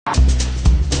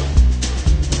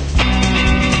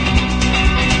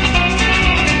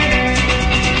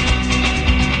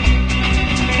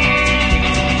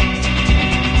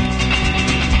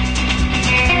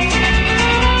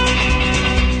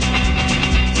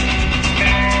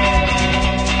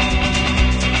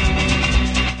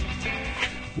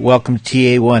Welcome to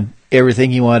TA1,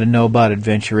 everything you want to know about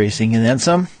adventure racing and then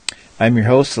some. I'm your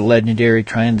host, the legendary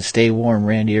Trying to Stay Warm,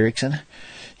 Randy Erickson.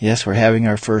 Yes, we're having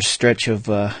our first stretch of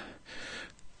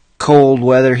cold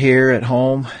weather here at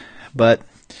home, but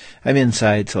I'm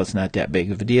inside, so it's not that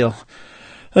big of a deal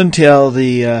until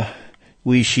the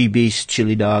wee she-beast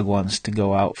chili dog wants to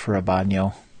go out for a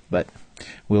baño, but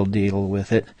we'll deal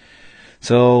with it.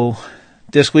 So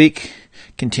this week,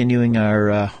 continuing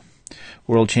our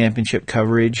World Championship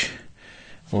coverage.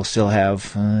 We'll still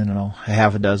have, a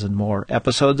half a dozen more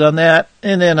episodes on that.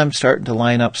 And then I'm starting to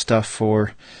line up stuff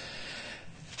for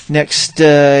next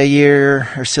year,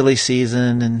 or silly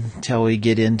season, until we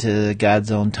get into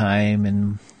God's own time.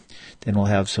 And then we'll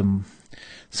have some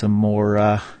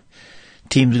more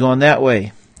teams going that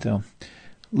way. So a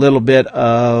little bit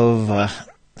of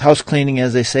house cleaning,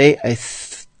 as they say. I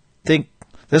think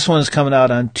this one's coming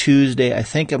out on Tuesday. I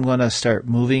think I'm going to start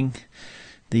moving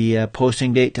the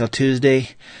posting date till Tuesday.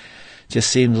 Just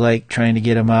seems like trying to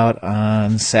get them out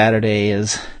on Saturday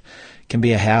can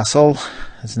be a hassle.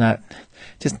 It's not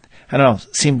just, I don't know,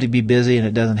 seem to be busy and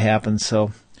it doesn't happen.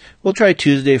 So we'll try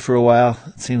Tuesday for a while.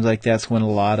 It seems like that's when a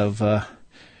lot of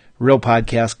real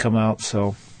podcasts come out.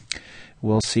 So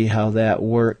we'll see how that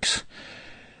works.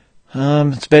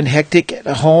 It's been hectic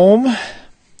at home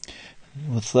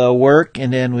with work,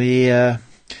 and then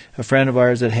a friend of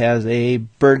ours that has a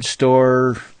bird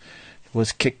store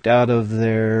was kicked out of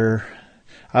the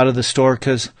store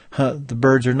because the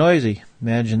birds are noisy.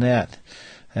 Imagine that,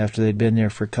 after they'd been there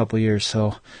for a couple of years.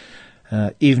 So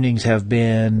evenings have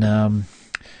been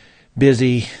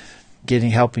busy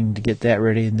helping to get that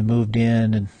ready, and they moved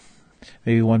in, and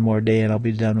maybe one more day and I'll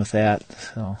be done with that.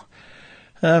 So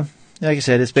like I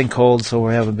said, it's been cold, so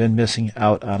we haven't been missing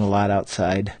out on a lot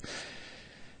outside.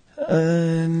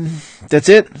 That's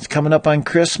it. It's coming up on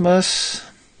Christmas.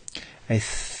 I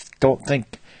don't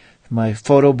think my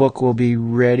photo book will be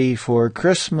ready for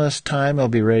Christmas time. It'll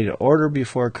be ready to order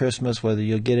before Christmas. Whether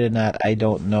you'll get it or not, I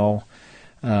don't know.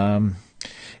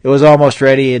 It was almost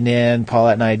ready, and then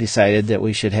Paulette and I decided that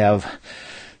we should have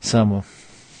some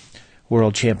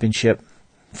World Championship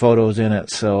photos in it,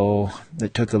 so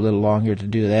it took a little longer to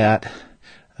do that.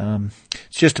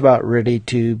 It's just about ready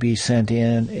to be sent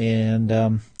in,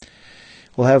 and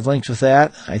we'll have links with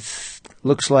that.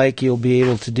 Looks like you'll be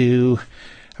able to do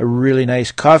a really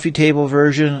nice coffee table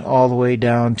version all the way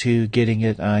down to getting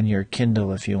it on your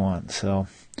Kindle if you want. So,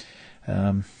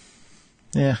 way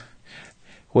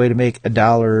to make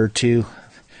 $1 or $2.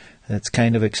 That's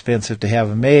kind of expensive to have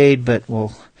them made, but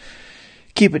we'll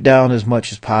keep it down as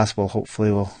much as possible. Hopefully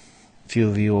a few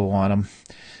of you will want them.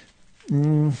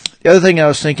 The other thing I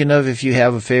was thinking of, if you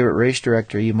have a favorite race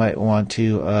director, you might want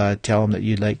to tell them that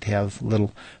you'd like to have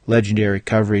little legendary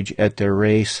coverage at their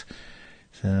race.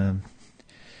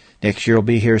 Next year will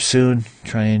be here soon,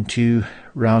 trying to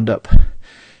round up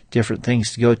different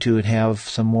things to go to and have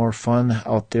some more fun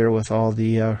out there with all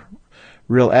the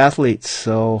real athletes.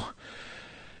 So,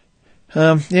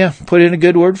 put in a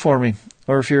good word for me.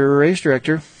 Or if you're a race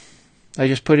director, I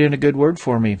just put in a good word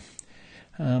for me.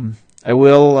 I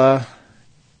will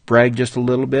brag just a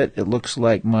little bit. It looks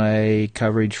like my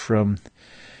coverage from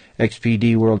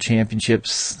XPD World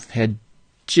Championships had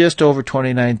just over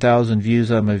 29,000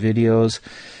 views on my videos,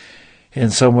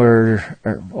 and somewhere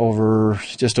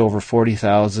just over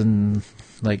 40,000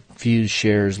 views,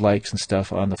 shares, likes, and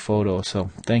stuff on the photo. So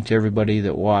thanks to everybody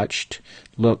that watched,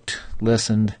 looked,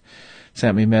 listened,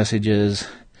 sent me messages.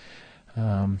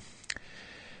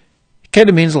 Kind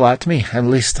of means a lot to me. At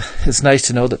least it's nice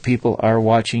to know that people are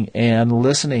watching and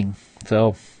listening.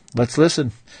 So let's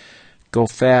listen. Go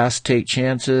fast, take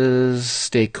chances,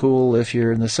 stay cool if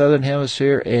you're in the southern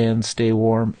hemisphere, and stay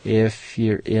warm if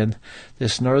you're in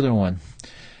this northern one.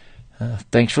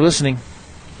 Thanks for listening.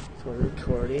 So we're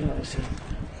recording. Let's see.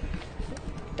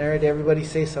 All right, everybody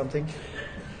say something.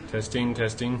 Testing.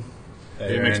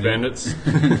 Hey, BMX Bandits.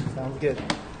 Sounds good.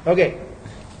 Okay.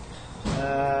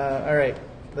 All right.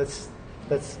 Let's.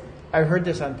 I've heard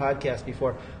this on podcasts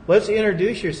before. Let's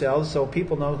introduce yourselves so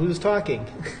people know who's talking.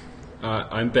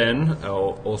 I'm Ben,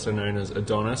 also known as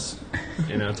Adonis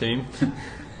in our team.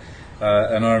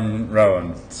 And I'm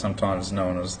Rowan, sometimes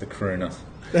known as the crooner.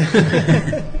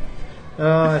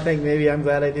 I think maybe I'm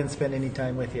glad I didn't spend any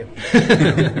time with you.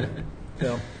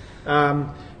 So,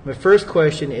 my first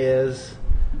question is,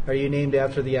 are you named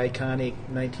after the iconic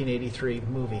 1983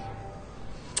 movie?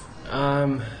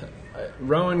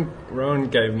 Rowan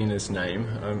gave me this name.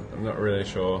 I'm not really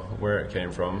sure where it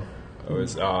came from. It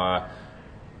was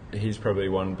he's probably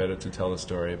one better to tell the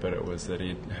story, but it was that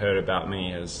he'd heard about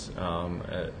me as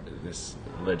this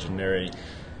legendary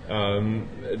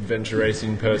adventure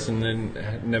racing person and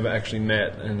had never actually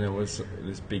met, and there was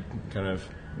this big kind of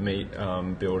meet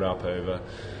build up over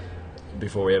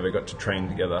before we ever got to train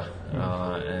together,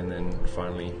 and then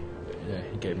finally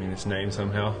he gave me this name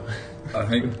somehow. I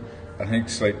think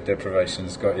sleep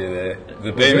deprivation's got you there.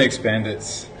 The BMX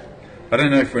Bandits, I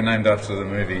don't know if we're named after the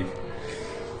movie.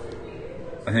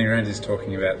 I think Randy's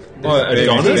talking about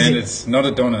Adonis? Bandits, not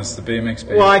Adonis, the BMX Bandits.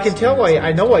 Well, I can tell why.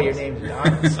 I know why your name's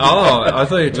Adonis. Oh, I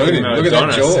thought you were talking about Look at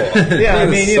that Adonis. jaw. Yeah, I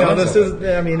mean, Look at the this size of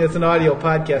is. I mean, it's an audio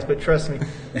podcast, but trust me.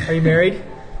 Are you married?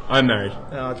 I'm married.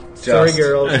 Oh, sorry,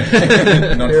 girls.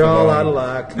 it. Not You're for all long. out of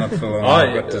luck. Not for long.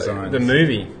 I've got designs. The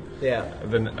movie. Yeah.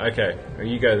 Okay,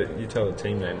 you go. You tell the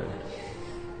team name then.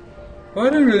 Well, I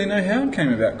don't really know how it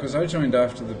came about because I joined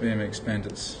after the BMX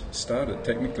Bandits started.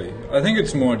 Technically, I think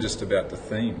it's more just about the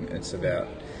theme. It's about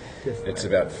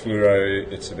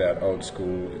fluoro. It's about old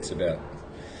school. It's about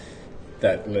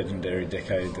that legendary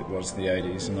decade that was the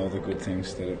 '80s and all the good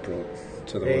things that it brought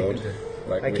to the world.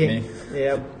 Like Whitney.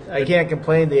 I can't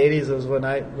complain. The '80s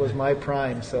was my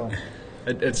prime. So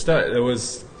There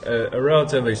was a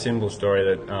relatively simple story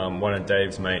that one of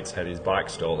Dave's mates had his bike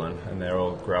stolen, and they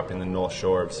all grew up in the North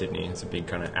Shore of Sydney. It's a big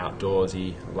kind of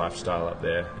outdoorsy lifestyle up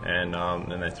there, and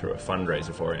they threw a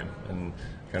fundraiser for him, and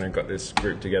kind of got this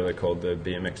group together called the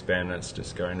BMX Bandits,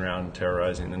 just going around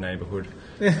terrorising the neighbourhood,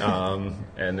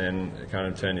 and then it kind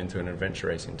of turned into an adventure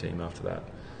racing team after that.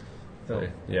 So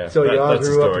you all that's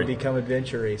the grew up to story. become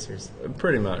adventure racers.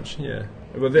 Pretty much, yeah.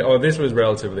 Well, this was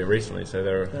relatively recently, so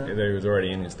he was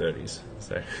already in his 30s.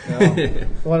 So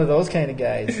One of those kind of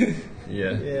guys.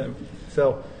 yeah.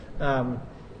 So,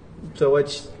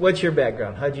 what's your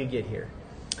background? How'd you get here?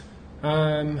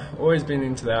 Always been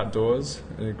into the outdoors.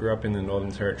 I grew up in the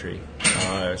Northern Territory,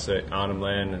 so Arnhem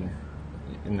Land and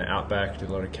in the outback. Did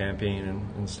a lot of camping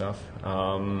and stuff.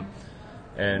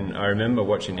 And I remember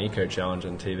watching Eco Challenge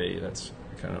on TV. That's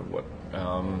kind of what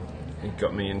it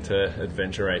got me into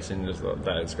adventure racing. Just thought,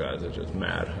 those guys are just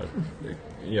mad.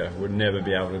 Would never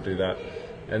be able to do that.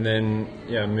 And then,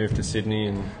 I moved to Sydney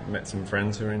and met some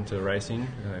friends who were into racing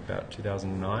about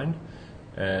 2009.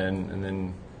 And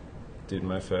then did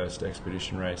my first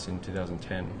expedition race in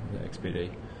 2010, the XPD.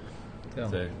 Oh.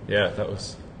 So,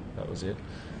 that was it.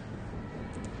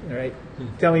 All right.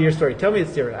 Tell me your story. Tell me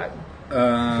it's different.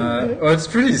 Well, it's a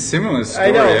pretty similar story.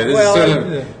 I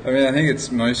know. I think it's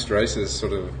most races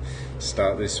sort of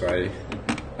start this way,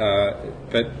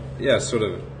 but sort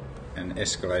of an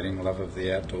escalating love of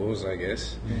the outdoors, I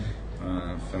guess.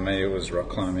 For me, it was rock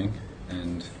climbing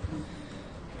and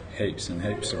heaps and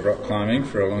heaps of rock climbing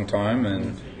for a long time,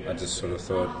 and I just sort of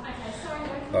thought,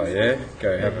 go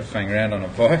have a fang around on a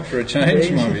bike for a change,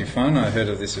 might be fun. I heard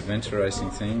of this adventure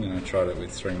racing thing, and I tried it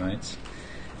with 3 mates.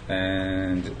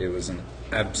 And it was an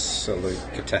absolute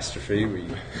catastrophe. We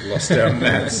lost our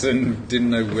maps and didn't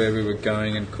know where we were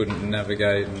going and couldn't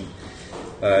navigate, and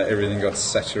everything got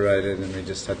saturated, and we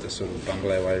just had to sort of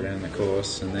bumble our way around the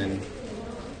course. And then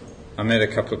I met a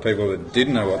couple of people that did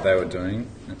know what they were doing.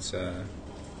 It's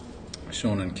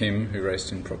Sean and Kim, who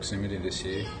raced in Proximity this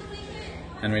year,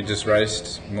 and we just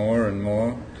raced more and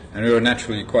more, and we were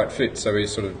naturally quite fit, so we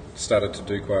sort of started to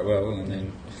do quite well. And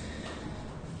then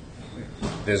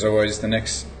there's always the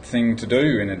next thing to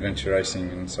do in adventure racing,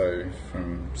 and so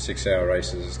from 6-hour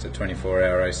races to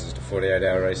 24-hour races to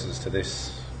 48-hour races to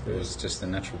this, it was just the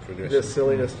natural progression. Just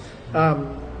silliness.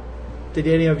 Did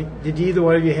either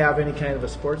one of you have any kind of a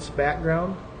sports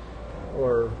background,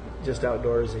 or just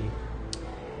outdoorsy?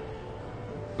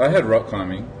 I had rock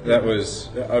climbing.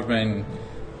 I've been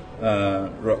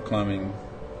rock climbing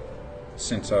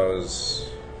since I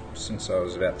was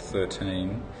about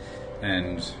 13.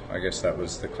 And I guess that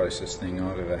was the closest thing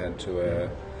I've ever had to a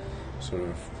sort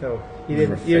of. So you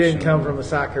didn't come from a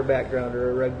soccer background or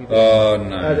a rugby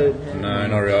background? Oh no,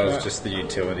 not really. I was just the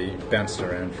utility, bounced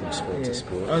around from sport to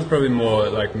sport. I was probably more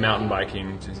like mountain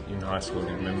biking in high school,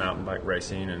 did my mountain bike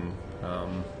racing, and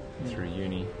through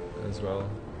uni as well.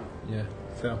 Yeah,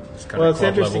 so it's kind of club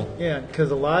interesting. level. Yeah,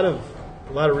 because a lot of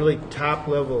really top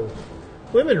level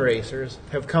women racers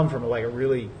have come from like a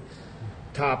really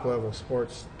top level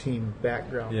sports team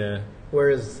background. Yeah.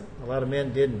 Whereas a lot of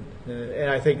men didn't, and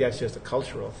I think that's just a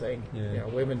cultural thing. Yeah.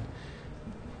 Women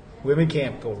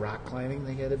can't go rock climbing;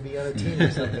 they got to be on a team or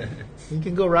something. You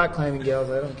can go rock climbing, gals.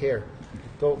 I don't care.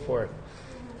 Go for it.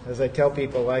 As I tell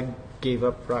people, I gave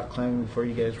up rock climbing before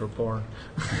you guys were born.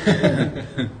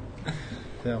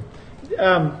 So,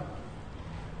 I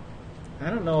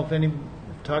don't know if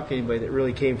talked to anybody that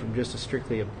really came from just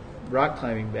strictly a rock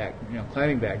climbing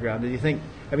climbing background. Did you think?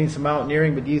 I mean, some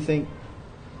mountaineering, but do you think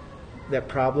that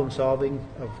problem solving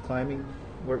of climbing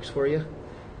works for you?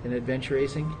 in adventure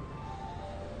racing?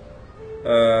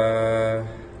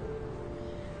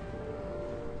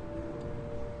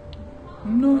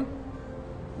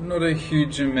 Not a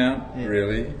huge amount,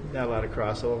 really. Not a lot of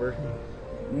crossover.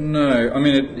 No, I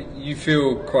mean, you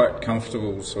feel quite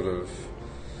comfortable sort of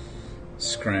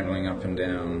scrambling up and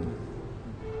down,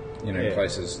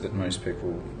 places that most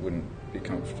people wouldn't be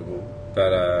comfortable.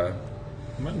 But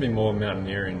it might be more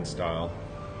mountaineering style.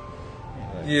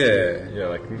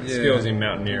 Skills in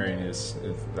mountaineering is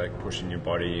like pushing your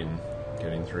body and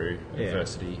getting through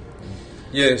adversity.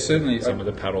 Yeah, certainly. Some of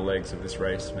the paddle legs of this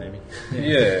race, maybe.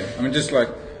 Yeah, I mean, just like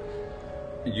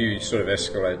you sort of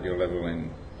escalate your level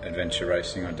in adventure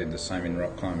racing, I did the same in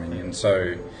rock climbing, and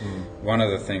so one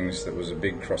of the things that was a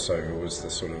big crossover was the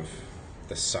sort of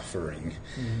the suffering.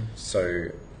 So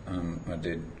I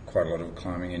did quite a lot of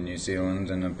climbing in New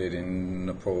Zealand and a bit in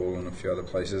Nepal and a few other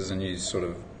places, and you sort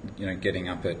of getting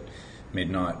up at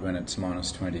midnight when it's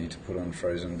 -20 to put on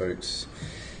frozen boots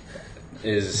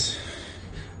is,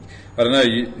 I don't know,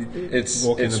 it's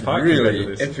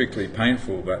really epically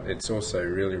painful, but it's also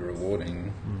really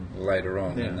rewarding later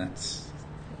on, and that's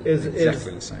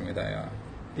exactly the same with AR.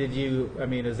 Did you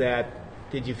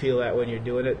feel that when you're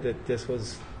doing it, that this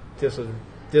was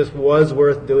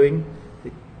worth doing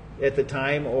at the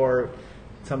time, or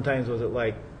sometimes was it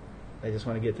like, I just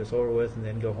want to get this over with and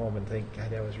then go home and think,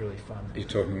 God, that was really fun? Are you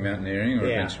talking mountaineering or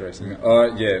adventure racing?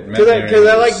 Because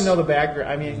I like to know the background.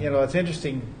 I mean, it's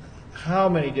interesting how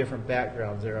many different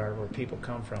backgrounds there are where people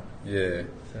come from. Yeah.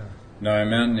 So. No,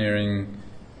 mountaineering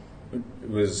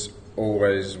was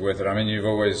always worth it. I mean, you've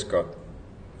always got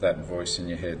that voice in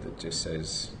your head that just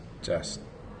says, just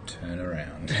turn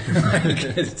around.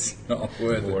 It's not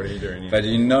worth it. What are you doing here? But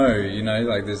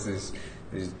like there's these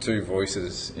two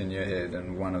voices in your head,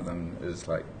 and one of them is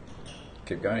like,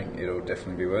 keep going, it'll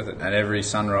definitely be worth it. And every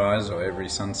sunrise or every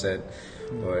sunset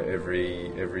or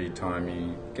every time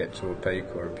you get to a peak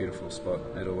or a beautiful spot,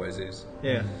 it always is.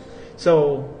 Yeah.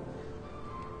 So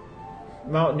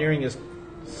mountaineering is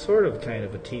sort of kind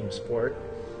of a team sport,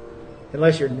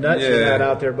 unless you're nuts and not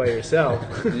out there by yourself.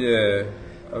 Yeah.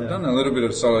 I've done a little bit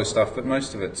of solo stuff, but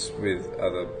most of it's with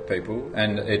other people,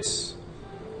 and it's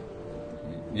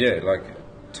like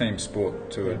team sport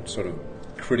to a sort of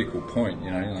critical point,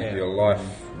 your life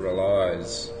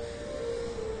relies.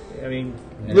 I mean,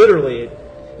 literally.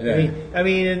 I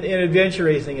mean, in adventure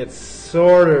racing, it's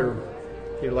sort of,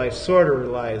 your life sort of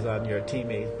relies on your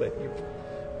teammates,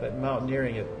 but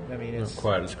mountaineering, it's not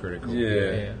quite as critical.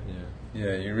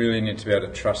 Yeah, you really need to be able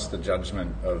to trust the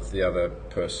judgment of the other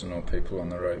person or people on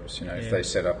the ropes. If they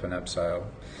set up an abseil,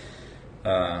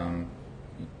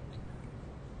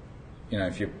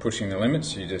 if you're pushing the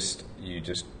limits, you just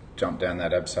jump down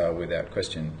that abseil without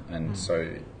question, and so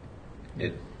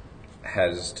it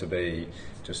has to be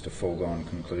just a foregone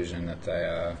conclusion that they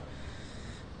are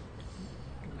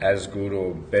as good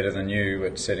or better than you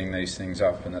at setting these things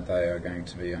up, and that they are going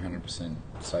to be 100%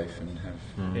 safe and have.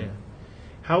 Yeah.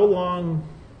 How long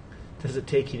does it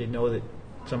take you to know that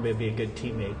somebody will be a good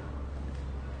teammate?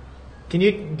 Can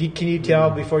you tell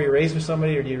before you race with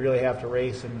somebody, or do you really have to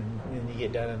race and you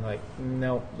get done and like,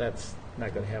 no, that's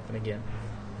not going to happen again?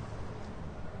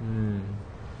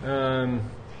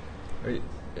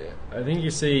 I think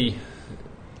you see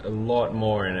a lot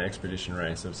more in an expedition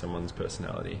race of someone's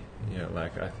personality.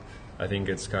 I think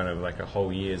it's kind of like a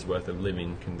whole year's worth of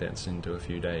living condensed into a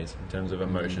few days in terms of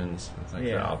emotions. It's like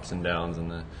the ups and downs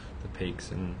and the peaks,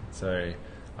 and so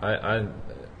I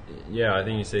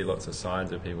think you see lots of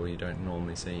sides of people you don't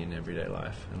normally see in everyday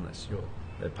life unless you're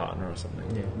their partner or something.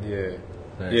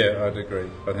 I'd agree.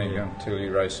 I think until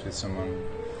you race with someone,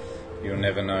 you'll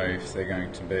never know if they're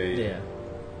going to be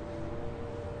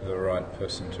the right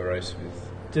person to race with.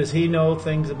 Does he know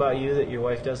things about you that your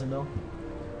wife doesn't know?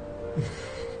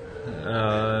 You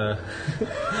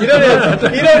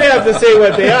don't have to say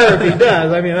what they are if he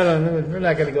does. I mean, I don't know. We're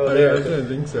not going to go there. I don't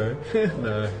think so.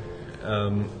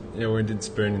 No. We did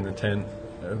spoon in the tent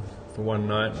for one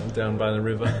night down by the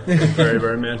river. Very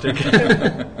romantic.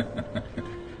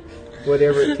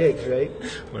 Whatever it takes, right?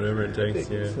 Whatever it takes,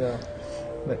 yeah.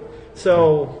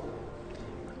 So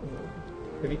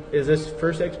is this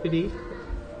first XPD?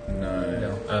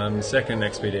 No. Second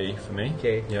XPD for me.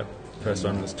 Okay. Yep. First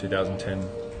one was 2010.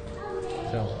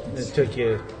 So it took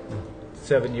you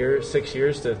 6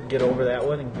 years to get over that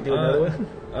one and do another one?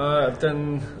 I've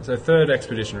done, third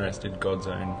expedition race, did God's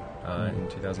Own in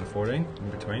 2014 in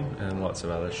between, and lots of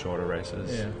other shorter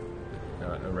races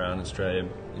around Australia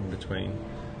in between.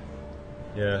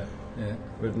 Yeah.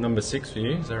 With number 6 for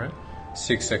you, is that right?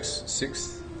 Sixth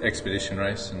expedition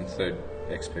race and third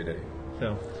XPD.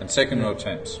 So, And second world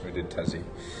champs, we did Tassie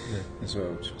as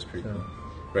well, which was pretty cool.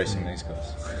 Racing these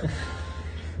guys.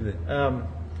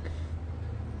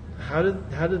 how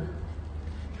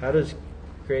does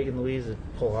Greg and Louisa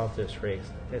pull off this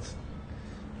race?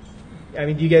 I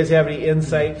mean, do you guys have any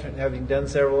insight from having done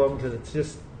several of them? Because it's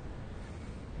just,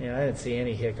 I didn't see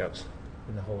any hiccups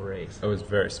in the whole race. It was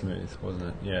very smooth, wasn't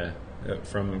it? Yeah.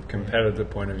 From a competitor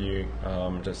point of view,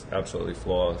 just absolutely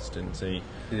flawless. Didn't see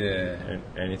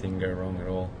anything go wrong at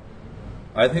all.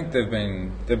 I think they've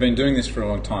been doing this for a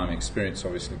long time. Experience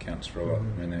obviously counts for a lot.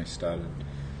 When they started,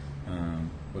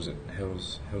 was it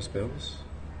Hell's Bells?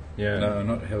 Yeah. No,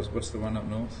 not Hell's. What's the one up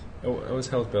north? Oh, it was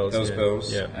Hell's Bells. Hell's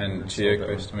Bells yeah. and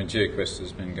GeoQuest. I mean, GeoQuest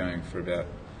has been going for about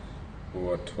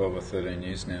 12 or 13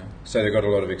 years now. So they've got a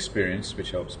lot of experience,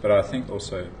 which helps. But I think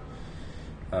also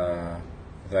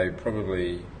they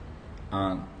probably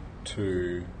aren't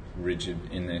too rigid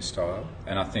in their style.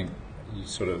 And I think you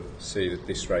sort of see that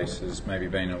this race has maybe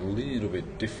been a little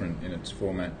bit different in its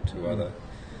format to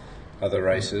other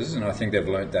races. And I think they've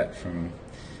learnt that from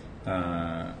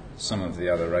some of the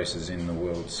other races in the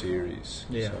World Series.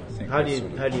 Yeah. So I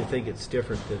think How do you think it's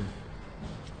different than?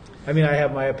 I mean, I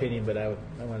have my opinion, but I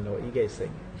want to know what you guys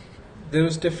think. There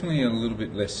was definitely a little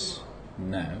bit less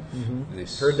nav.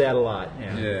 This Heard that a lot.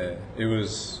 Yeah. Yeah, it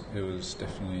was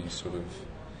definitely sort of.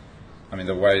 I mean,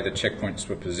 the way the checkpoints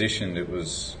were positioned, it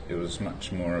was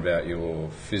much more about your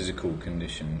physical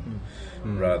condition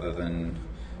rather than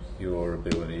your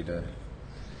ability to.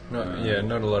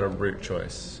 Not a lot of route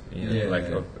choice. Like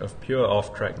a pure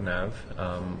off-track nav,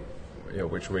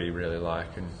 which we really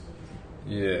like, and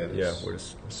would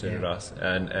have suited us,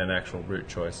 and actual route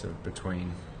choice of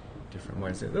between different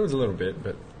ways. There was a little bit,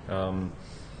 but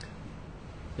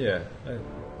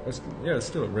it's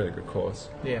still a really good course.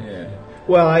 Yeah.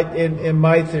 Well, and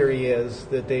my theory is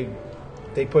that they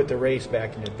put the race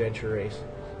back in adventure race.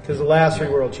 Because the last three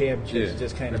world championships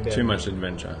just kind of been too much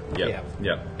adventure. Yeah.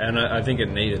 And I think it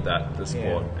needed that, the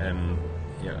sport, and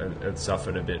it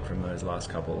suffered a bit from those last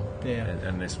couple. Yeah.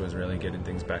 And this was really getting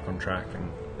things back on track,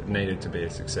 and it needed to be a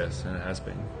success, and it has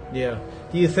been. Yeah.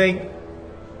 Do you think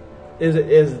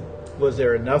was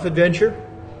there enough adventure,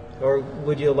 or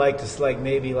would you like to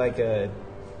maybe a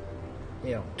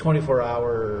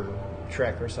 24-hour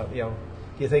trek or something? Do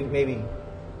you think maybe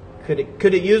could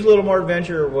it use a little more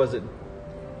adventure, or was it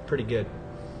pretty good?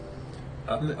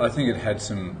 I think it had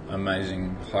some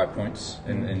amazing high points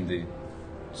in the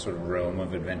sort of realm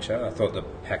of adventure. I thought the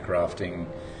pack rafting.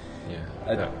 Yeah,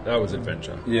 that was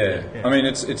adventure. Yeah. I mean,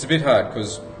 it's a bit hard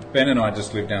because Ben and I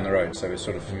just live down the road, so we're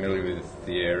sort of familiar with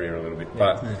the area a little bit.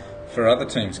 But for other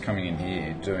teams coming in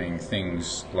here, doing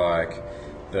things like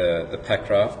the pack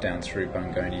raft down through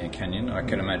Bungonia Canyon, I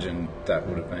can imagine that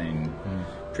would have been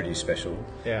pretty special.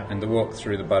 Yeah. And the walk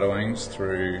through the Budawangs,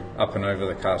 through up and over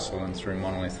the castle and through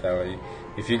Monolith Valley,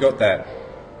 if you got that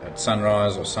at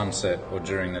sunrise or sunset or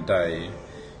during the day,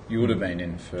 you would have been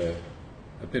in for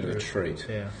a bit of a treat.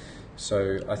 Yeah.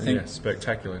 So I think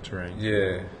spectacular terrain.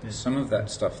 Yeah, some of that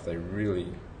stuff they really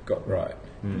got right.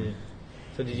 Yeah.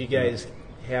 So did you guys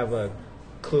have a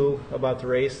clue about the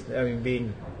race? I mean,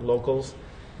 being locals,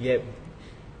 yet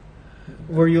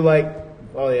were you like,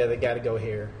 oh yeah, they got to go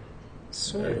here?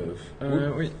 Sort of.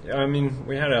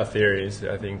 We had our theories.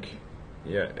 I think,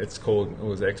 it was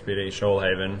XPD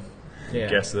Shoalhaven. Yeah.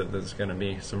 Guess that there's going to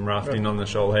be some rafting on the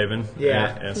Shoalhaven.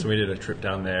 Yeah. And so we did a trip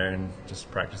down there and just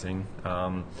practicing.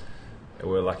 We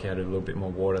were lucky I had a little bit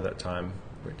more water that time,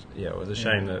 which it was a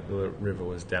shame that the river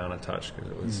was down a touch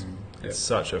because it was it's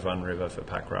such a fun river for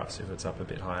pack rafts if it's up a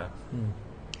bit higher.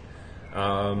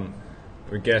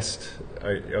 We guessed,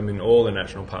 all the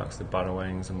national parks, the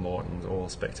Budawangs and Lawtons, all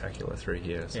spectacular through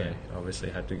here, so obviously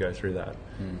had to go through that.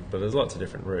 But there's lots of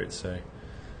different routes, so...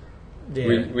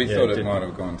 We thought it might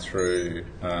have gone through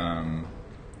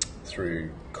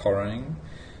Corring.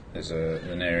 There's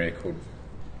an area called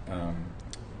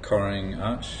Corring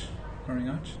Arch.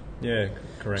 Yeah,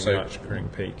 Corring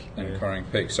Peak. And Corring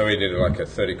Peak. So we did like a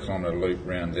 30-kilometre loop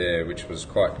round there, which was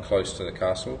quite close to the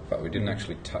castle, but we didn't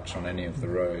actually touch on any of the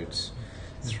roads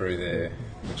through there,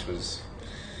 which was...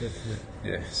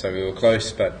 so we were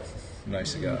close, but no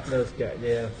cigar. No cigar,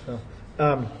 yeah. So,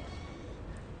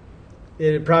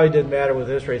 it probably didn't matter with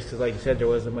this race because, like you said, there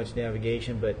wasn't much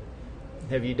navigation, but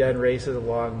have you done races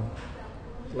along,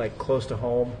 close to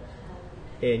home,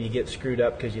 and you get screwed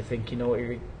up because you think you know what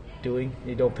you're doing?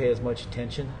 You don't pay as much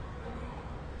attention?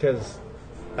 Because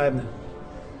I'm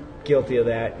guilty of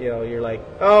that. You're like,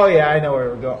 oh, yeah, I know where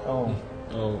we're going.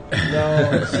 Oh.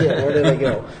 No, shit, where did I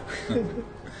go?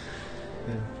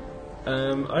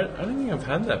 I don't think I've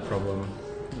had that problem.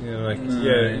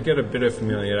 You get a bit of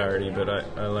familiarity, but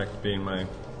I like being I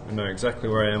know exactly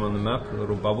where I am on the map, a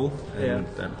little bubble, and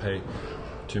don't pay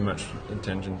too much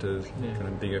attention to the kind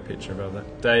of bigger picture above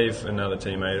that. Dave, another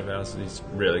teammate of ours, he's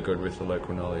really good with the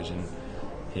local knowledge, and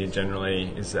he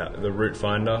generally is the route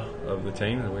finder of the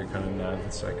team, and we kind of know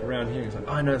it's like around here. He's like,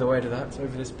 I know the way to that. It's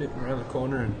over this bit around the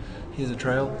corner, and here's a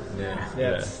trail.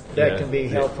 That can be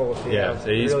helpful. If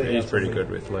you so he's pretty good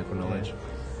with local knowledge.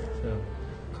 So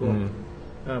cool.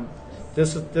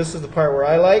 This is the part where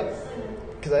I like,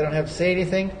 because I don't have to say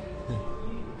anything.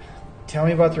 Tell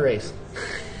me about the race.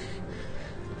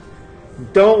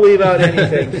 Don't leave out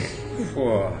anything.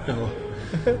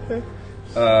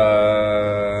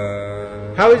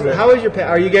 How is your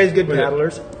are you guys good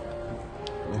paddlers?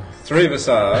 Three of us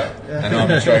are, and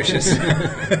I'm atrocious.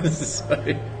 So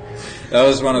that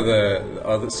was one of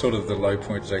the sort of the low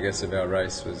points, I guess, of our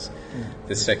race was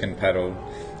the second paddle.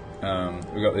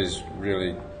 We got this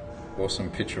really awesome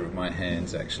picture of my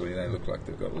hands. Actually, they look like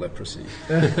they've got leprosy.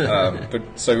 But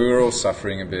so we were all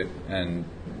suffering a bit, and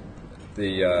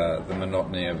the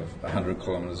monotony of 100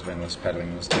 kilometres of endless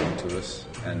paddling was getting to us,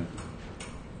 and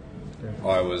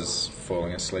I was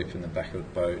falling asleep in the back of the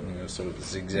boat, and we were sort of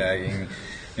zigzagging,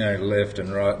 left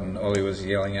and right, and Ollie was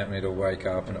yelling at me to wake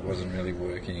up, and it wasn't really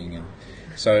working. And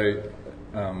so,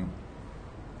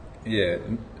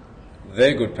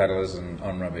 they're good paddlers, and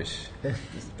I'm rubbish.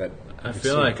 I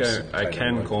feel like I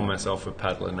can call myself a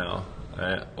paddler now.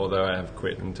 Although I have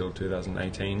quit until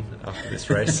 2018 after this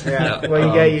race.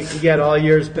 Well, you got all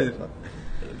yours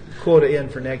quota in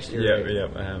for next year. Yeah,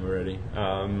 I have already.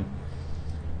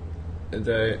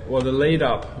 The lead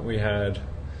up we had,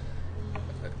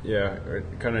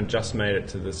 kind of just made it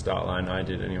to the start line. I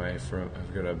did anyway.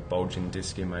 I've got a bulging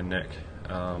disc in my neck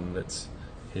that's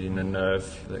hitting a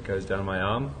nerve that goes down my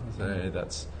arm. So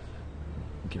that's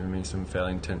given me some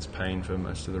fairly intense pain for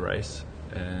most of the race.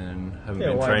 And haven't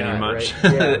been training much,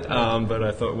 right? But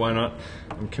I thought, why not?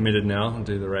 I'm committed now. I'll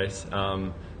do the race.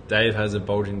 Dave has a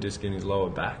bulging disc in his lower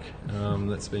back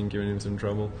that's been giving him some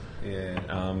trouble.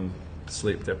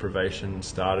 Sleep deprivation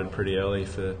started pretty early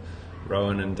for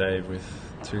Rowan and Dave with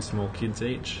two small kids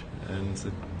each, and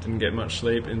so didn't get much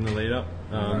sleep in the lead up.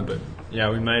 But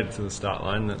we made it to the start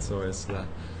line. That's always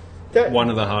one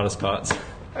of the hardest parts.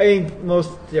 I think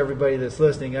most everybody that's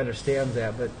listening understands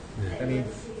that, but I mean,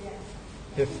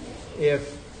 if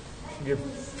your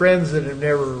friends that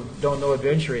don't know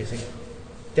adventure racing,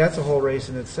 that's a whole race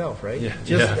in itself, right?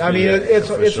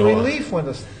 It's a relief when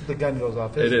the gun goes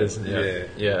off. It is.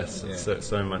 Yes.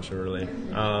 So much a relief.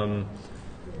 So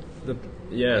the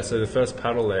first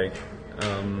paddle leg.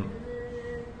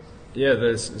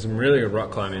 There's some really good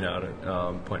rock climbing out at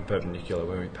Point Perpendicular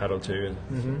where we paddled to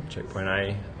checkpoint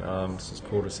A. So it's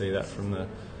cool to see that from the.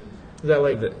 Is that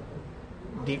like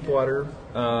deep water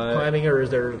climbing, or is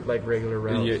there like regular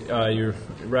routes? You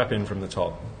wrap in from the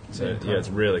top, so it's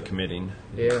really committing.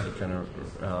 You kind of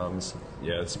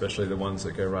especially the ones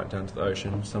that go right down to the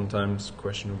ocean. Sometimes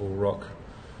questionable rock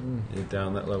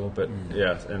down that level, but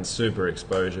and super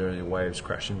exposure, your waves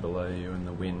crashing below you, and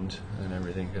the wind and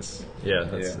everything. It's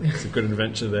a good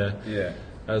adventure there.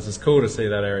 It's cool to see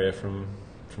that area from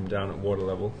down at water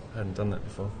level. I hadn't done that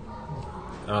before.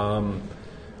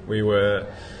 We were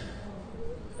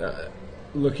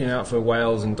looking out for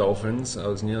whales and dolphins. I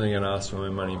was nearly going to ask for my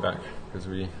money back because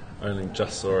we only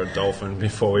just saw a dolphin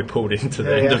before we pulled into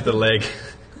the end of the leg.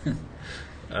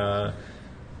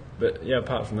 But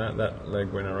apart from that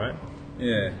leg went all right.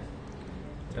 Yeah.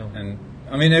 And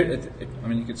I mean,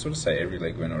 you could sort of say every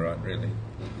leg went all right, really.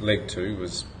 Leg 2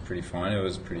 was pretty fine. It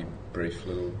was a pretty brief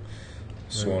little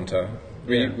saunter.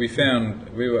 We found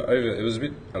we were over. It was a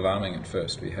bit alarming at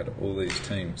first. We had all these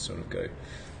teams sort of go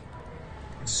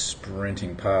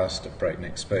sprinting past at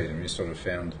breakneck speed, and we sort of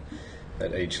found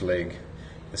that each leg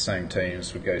the same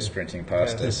teams would go sprinting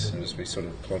past us, and as we sort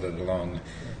of plodded along.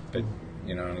 But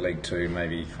in leg 2,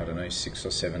 maybe 6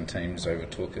 or 7 teams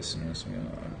overtook us, and we was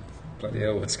bloody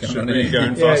hell, what's going on here?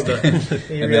 Going faster.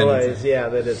 You realize,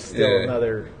 that it's still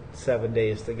another 7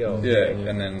 days to go.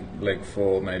 And then leg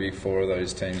 4, maybe 4 of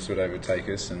those teams would overtake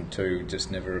us, and 2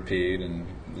 just never appeared, and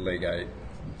leg 8.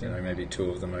 Maybe 2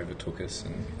 of them overtook us,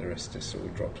 and the rest just sort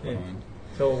of dropped behind.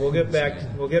 So we'll get back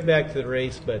to the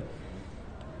race, but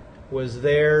was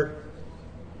there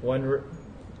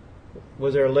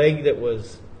a leg that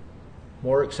was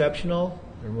more exceptional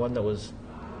and one that was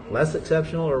less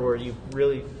exceptional, or were you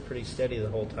really pretty steady the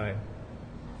whole time?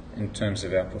 In terms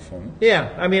of our performance? Yeah,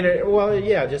 I mean,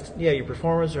 your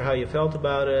performance, or how you felt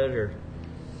about it,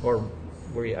 or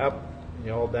were you up,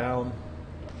 all down?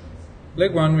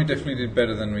 Leg 1, we definitely did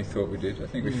better than we thought we did. I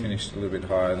think we finished a little bit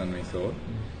higher than we thought.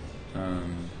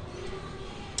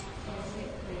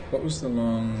 What was the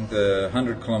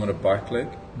 100-kilometre bike leg?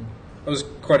 I was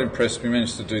quite impressed. We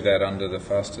managed to do that under the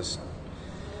fastest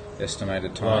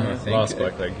estimated time, I think. Last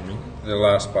bike leg, you mean? The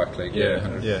last bike leg, Yeah,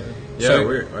 100. yeah.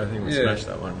 So, I think we smashed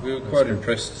that one. We were quite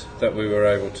impressed that we were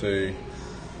able to,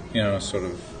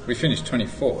 we finished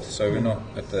 24th, so we're not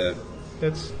at the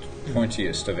That's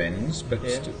pointiest of ends, but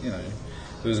Yeah.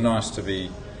 it was nice to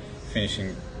be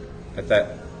finishing at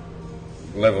that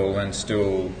level and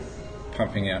still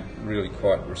pumping out really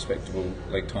quite respectable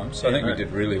leg times. So I think we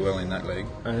did really well in that leg.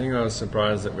 I think I was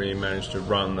surprised that we managed to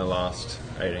run the last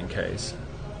 18 Ks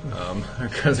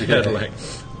because we had like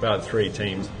about 3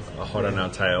 teams hot on our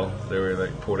tail. They were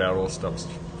like pulled out all stops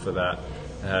for that.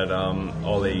 Had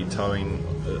Ollie towing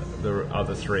the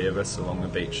other 3 of us along the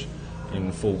beach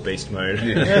in full beast mode.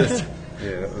 Yeah,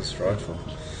 that was frightful.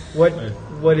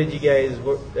 what did you guys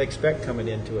expect coming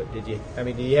into it? Do you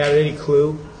have any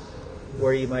clue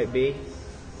where you might be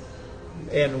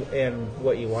and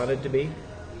what you wanted to be?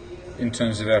 In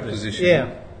terms of our position,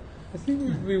 Yeah. I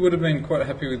think we would have been quite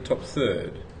happy with top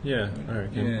third. Yeah, I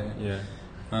reckon. Yeah.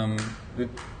 But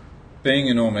being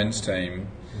an all-men's team,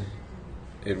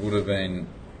 it would have been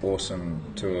awesome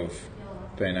to have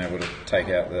been able to take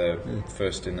out the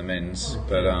first in the men's,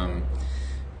 but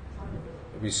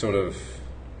we sort of,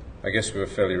 I guess we were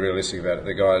fairly realistic about it.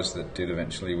 The guys that did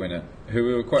eventually win it, who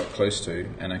we were quite close to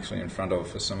and actually in front of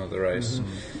for some of the race,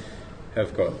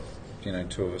 have got 2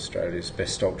 of Australia's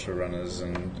best ultra runners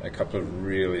and a couple of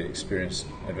really experienced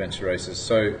adventure racers.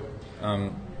 So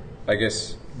I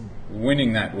guess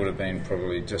winning that would have been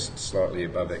probably just slightly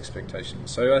above expectations.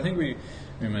 So I think we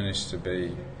managed to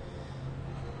be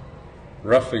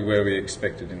roughly where we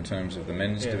expected in terms of the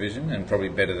men's division, and probably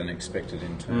better than expected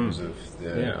in terms of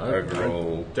the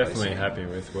overall. I'm definitely happy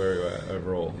with where we were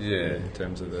overall. Yeah. In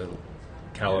terms of the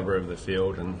calibre of the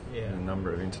field and the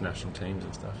number of international teams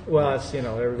and stuff. Well, it's,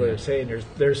 everybody was saying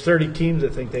there's 30 teams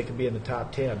that think they could be in the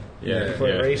top 10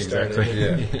 before the race exactly.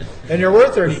 started. Yeah. And there were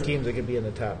 30 teams that could be in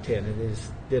the top 10. It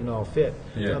just didn't all fit.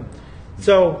 Yeah.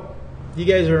 So you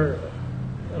guys are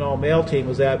an all-male team.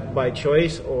 Was that by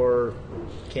choice or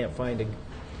can't find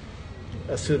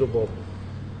a suitable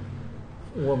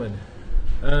woman?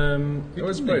 It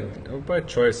was by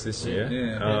choice this year.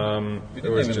 Yeah. We It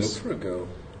didn't was even just. look for a girl.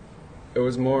 It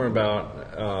was more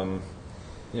about,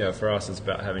 for us, it's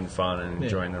about having fun and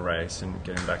enjoying the race and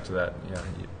getting back to that.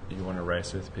 You want to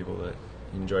race with people that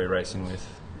you enjoy racing with,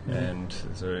 and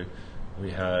so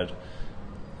we had,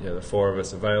 the 4 of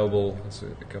us available. So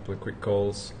a couple of quick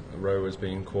calls. Roe was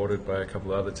being courted by a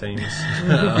couple of other teams,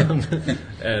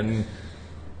 and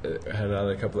had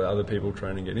a couple of other people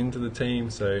trying to get into the team.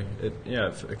 So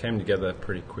it came together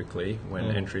pretty quickly when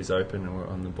entries opened, and we're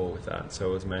on the ball with that.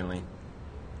 So it was mainly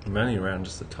around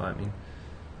just the timing.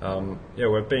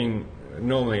 We've been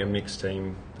normally a mixed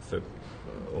team for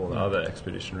all the other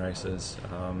expedition races.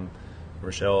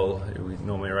 Rochelle, who we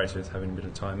normally race with, having a bit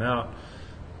of time out.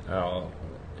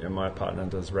 My partner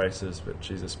does races, but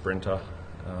she's a sprinter,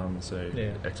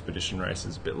 expedition race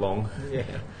is a bit long. Yeah.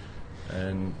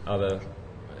 And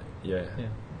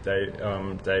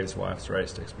Dave's wife's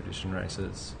raced expedition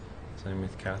races. Same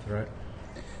with Kath, right?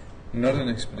 Not an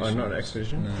expedition. Oh, not an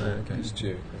expedition? No, okay. It's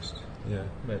GeoQuest. Yeah.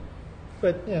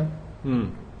 But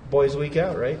boys' week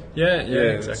out, right? Yeah,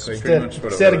 it's exactly. pretty much what it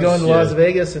Instead of was. going to Las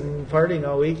Vegas and partying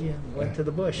all week, you went to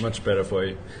the bush. Much better for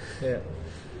you. Yeah.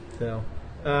 So,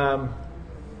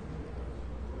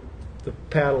 the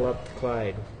paddle up the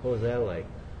Clyde, what was that like?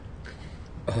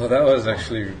 Oh, that was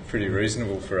actually pretty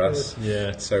reasonable for us.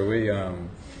 Yeah. So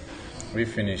we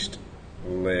finished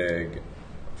leg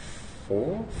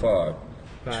 4, 5.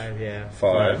 5, yeah.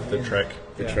 5. The trek.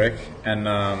 The Yeah. trek. And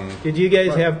Did you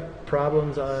guys have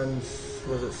problems on,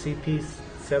 was it CP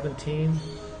 17?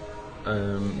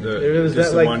 Was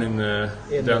that the like one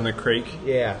down the creek?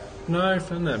 Yeah. No, I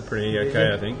found that pretty Did okay,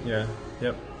 you? I think. Yeah.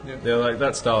 Yep. Yeah. They're like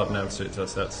that style of nav suits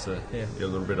us. That's a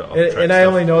little bit of off And, track and I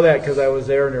stuff. only know that because I was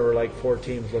there and there were like 4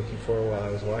 teams looking for it while I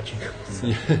was watching.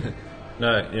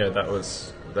 No, yeah,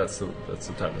 that's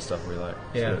the type of stuff we like.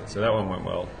 Yeah. So that one went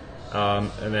well.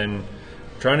 And then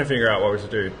trying to figure out what we should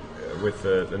do with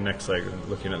the next leg,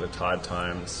 looking at the tide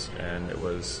times, and it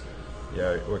was,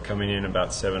 we're coming in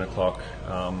about 7 o'clock,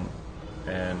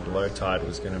 and low tide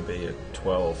was going to be at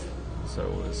 12, so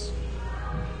it was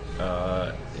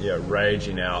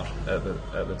raging out at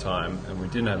the time, and we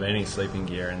didn't have any sleeping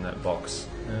gear in that box,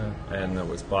 and it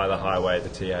was by the highway, the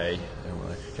TA, and we're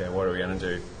like, okay, what are we going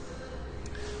to do?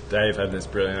 Dave had this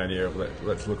brilliant idea of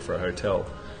let's look for a hotel,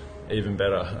 even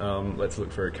better. Let's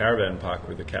look for a caravan park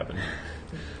with a cabin.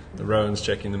 The Rowan's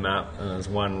checking the map, and there's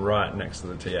one right next to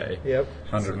the TA. Yep.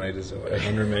 100 metres away.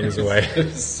 100 metres away.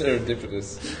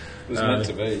 Serendipitous. It was meant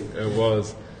to be. It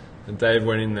was. And Dave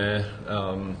went in there,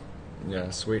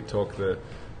 sweet talk the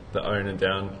owner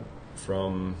down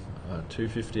from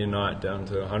 $250 a night down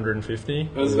to $150.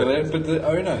 It was hilarious, but the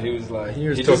owner, he was like... He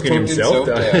was just talking talked himself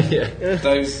down. Yeah.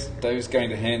 Dave's going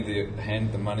to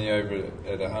hand the money over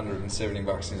at $170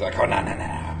 bucks, and he's like, oh, no,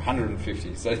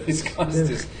 150. So this guy's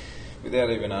just, without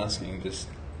even asking, just...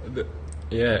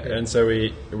 Yeah, and so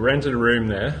we rented a room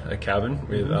there, a cabin,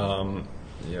 with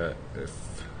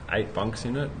 8 bunks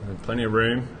in it, had plenty of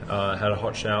room, had a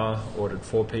hot shower, ordered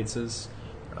 4 pizzas,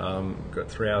 got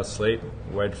 3 hours sleep,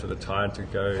 waited for the tide to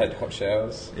go. Had hot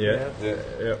showers. Yeah,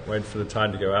 waited for the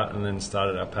tide to go out, and then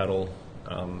started our paddle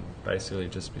basically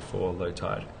just before low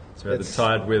tide. So we had the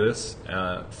tide with us,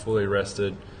 fully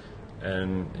rested,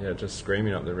 and just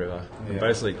screaming up the river. And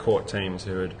basically caught teams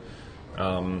who had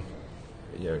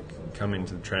come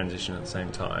into the transition at the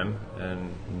same time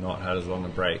and not had as long a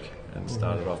break, and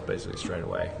started off basically straight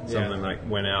away. Some of them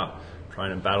went out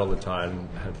trying to battle the tide and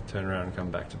had to turn around and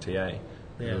come back to TA.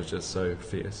 It was just so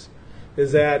fierce.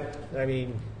 Is that, I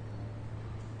mean,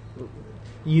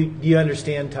 you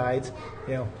understand tides?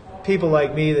 People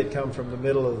like me that come from the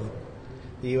middle of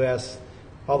the U.S.,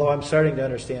 although I'm starting to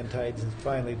understand tides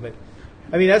finally, but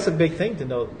I mean, that's a big thing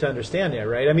to understand that,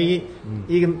 right? I mean,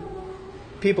 you can,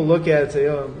 people look at it and say,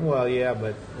 oh, well, yeah,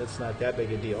 but it's not that big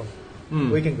a deal.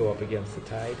 We can go up against the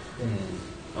tide.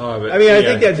 But, I mean, I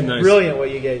think that's brilliant what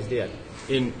you guys did.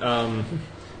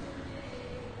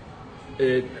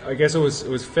 I guess it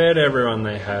was fair to everyone.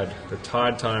 They had the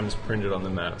tide times printed on the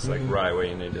maps, like right where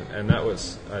you needed it, and that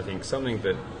was, I think, something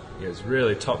that is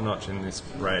really top notch in this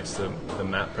race. The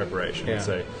map preparation. Yeah.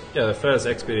 So the first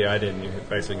expedition I did, you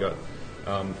basically got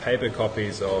paper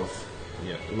copies of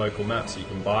local maps you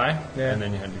can buy, and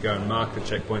then you had to go and mark the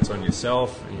checkpoints on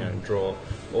yourself. Draw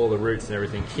all the routes and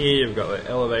everything here. You've got the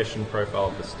elevation profile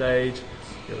of the stage.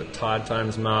 You've got the tide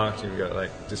times marked. You've got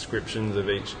like descriptions of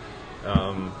each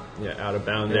out of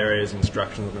bound areas,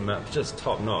 instructions on the map. Just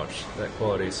top notch, that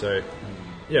quality. So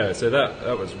so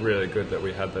that was really good that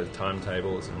we had those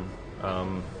timetables, and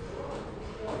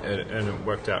it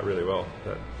worked out really well,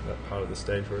 that part of the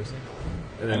stage for us.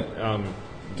 And then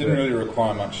didn't really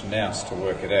require much nous to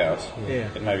work it out.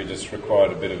 It maybe just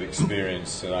required a bit of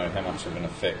experience to know how much of an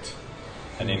effect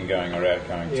an ingoing or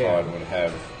outgoing tide would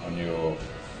have on your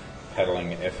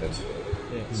paddling effort.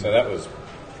 So that was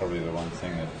probably the one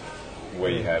thing that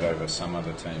we had over some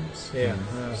other teams.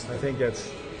 I think that's...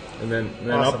 And then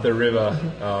awesome. Up the river,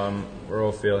 we're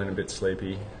all feeling a bit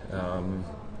sleepy,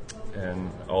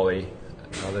 and Ollie,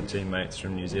 other teammates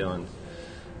from New Zealand,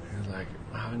 he was like,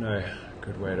 I don't know, a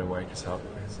good way to wake us up.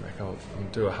 He's like, I'll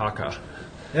do a haka.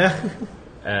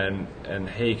 And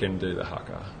he can do the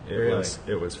haka.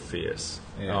 It was fierce.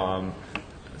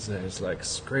 So it's like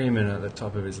screaming at the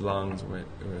top of his lungs. It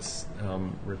was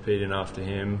repeating after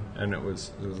him, and it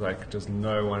was like just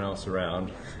no one else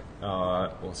around.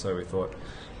 Or so we thought.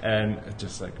 And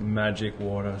just like magic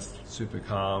water, super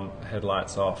calm,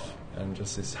 headlights off, and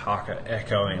just this haka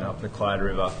echoing up the Clyde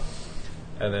River.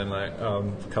 And then a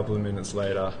couple of minutes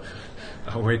later,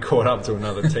 we caught up to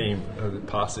another team,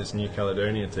 past this New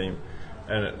Caledonia team,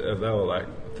 and they were like,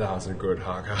 that was a good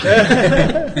haka.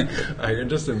 I can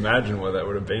just imagine what that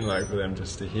would have been like for them,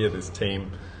 just to hear this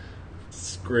team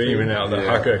screaming out the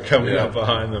haka coming up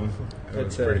behind them. It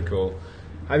was pretty cool.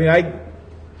 I mean, I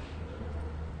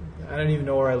don't even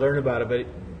know where I learned about it, but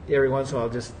every once in a while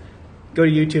I'll just go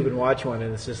to YouTube and watch one,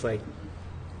 and it's just like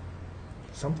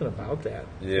something about that.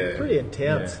 It's pretty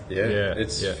intense.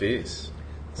 It's fierce.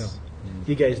 So,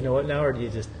 do you guys know it now, or can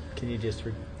you just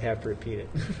have to repeat it?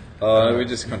 We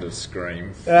just kind of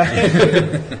scream. So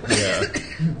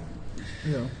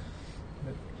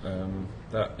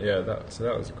that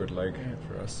was a good leg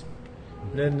for us.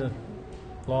 And then the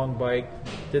long bike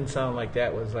didn't sound like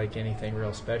that was like anything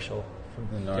real special. From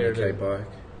the 90k bike.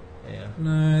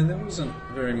 No, there wasn't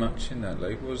very much in that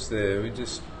leg, was there? We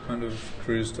just kind of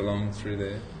cruised along through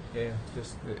there.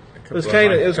 Just it was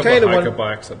kind of hiker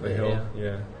bikes up the hill.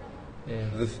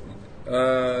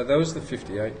 That was the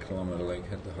 58 kilometre leg,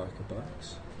 had the hiker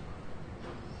bikes.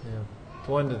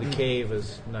 The one to the cave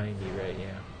was 90, right?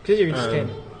 Because you're just kind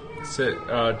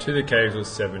of... to the caves was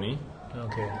 70.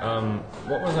 Okay.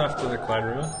 What was after the Clyde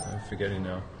River? I'm forgetting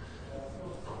now.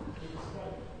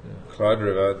 Clyde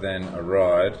River, then a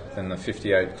ride, then the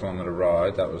 58 kilometre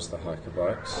ride, that was the hiker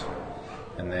bikes,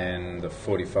 and then the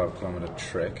 45 kilometre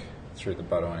trek through the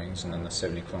Buttowings, and then the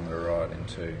 70 kilometre ride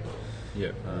into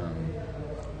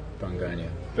Bungonia.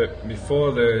 But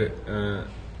before the,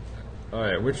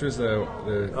 which was the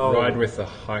ride with the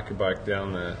hiker bike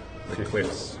down the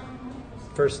cliffs?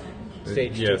 First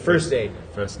stage, Yeah, first aid.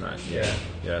 First night. Yeah,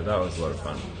 that was a lot of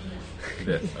fun.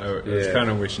 I was kind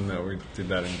of wishing that we did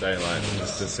that in daylight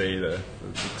just to see the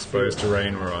exposed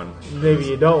terrain we're on. Maybe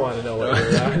you don't want to know what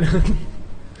you're on.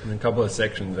 In a couple of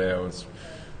sections there, I was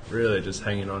really just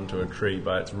hanging onto a tree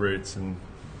by its roots, and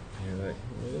you're like,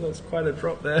 well, that's quite a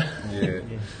drop there.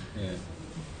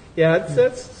 Yeah,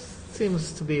 that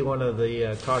seems to be one of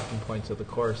the talking points of the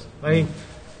course. I mean,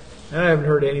 I haven't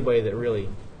heard anybody that really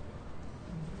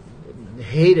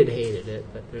hated it,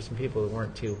 but there's some people that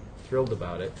weren't too thrilled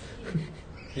about it.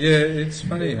 Yeah, it's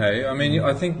funny, hey? I mean,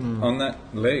 I think on that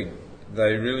leg,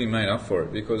 they really made up for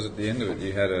it, because at the end of it,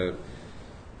 you had a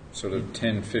sort of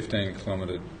 10, 15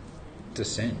 kilometre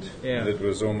descent that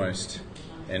was almost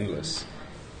endless.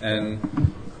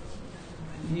 And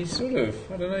you sort of,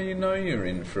 I don't know, you're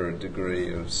in for a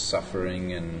degree of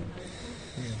suffering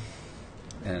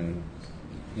and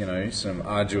some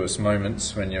arduous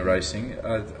moments when you're racing.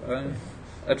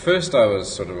 At first I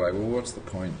was sort of like, well, what's the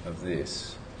point of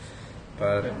this?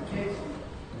 But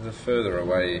the further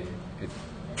away it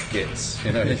gets,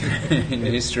 in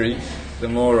history, the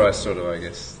more I sort of, I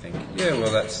guess, think, yeah,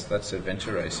 well, that's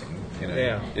adventure racing.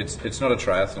 It's not a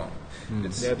triathlon.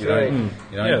 It's That's right. You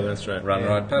don't That's right. run,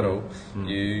 ride, pedal.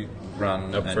 You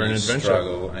run Up and for an you adventure.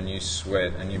 struggle and you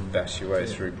sweat and you bash your way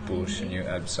through bush and you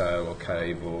abseil or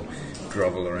cave or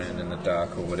grovel around in the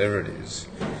dark or whatever it is.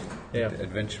 Yeah.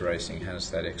 Adventure racing has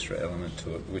that extra element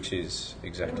to it, which is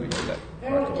exactly what that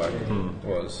hiker bike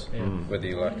was, whether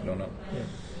you like it or not. Yeah.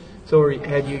 So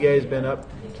had you guys been up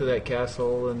to that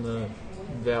castle in the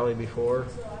valley before?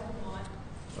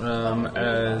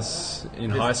 As in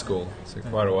high school, so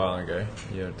quite a while ago.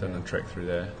 Yeah, I've done a trek through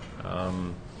there.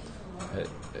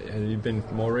 Have you been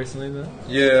more recently than that?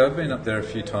 Yeah, I've been up there a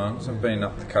few times. I've been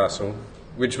up the castle,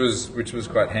 which was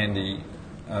quite handy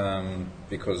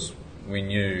because we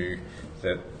knew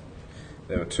that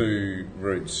there were two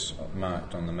routes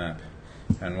marked on the map,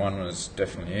 and one was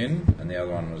definitely in, and the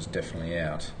other one was definitely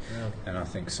out. Yeah. And I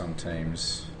think some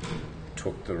teams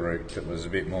took the route that was a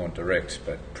bit more direct,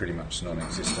 but pretty much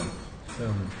non-existent.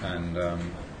 And so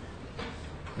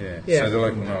the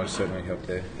local knowledge certainly helped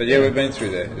there. But we've been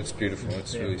through there. It's beautiful.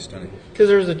 It's really stunning. Because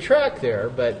there's a track there,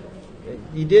 but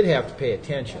you did have to pay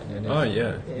attention. And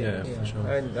For sure.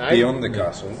 And Beyond the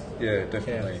castle,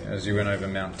 definitely. As you went over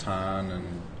Mount Tarn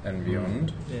and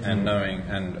beyond, and knowing,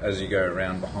 and as you go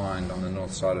around behind on the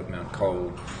north side of Mount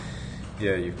Cold,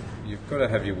 you've got to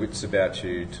have your wits about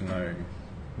you to know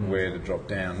where to drop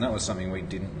down. That was something we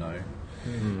didn't know.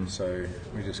 So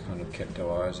we just kind of kept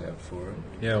our eyes out for it.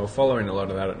 Yeah, we're following a lot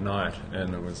of that at night,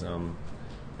 and it was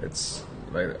it's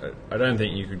like, I don't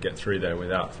think you could get through there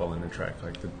without following the track.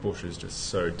 Like, the bush is just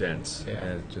so dense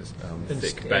and just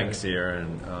thick banks here,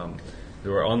 and we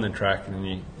were on the track, and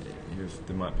then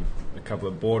there might be a couple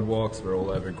of boardwalks, we're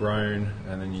all overgrown,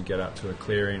 and then you get up to a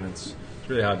clearing. It's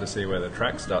really hard to see where the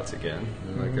track starts again.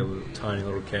 There's like a tiny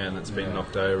little can that's been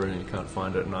knocked over, and you can't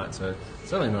find it at night. So it's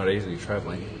certainly not easy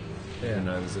travelling.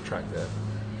 There's a track there.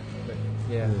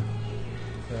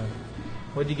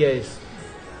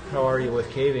 How are you with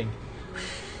caving?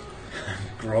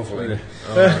 Grovelling.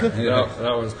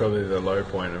 That was probably the low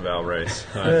point of our race,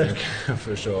 I think,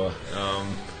 for sure.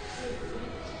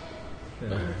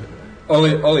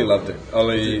 Ollie loved it.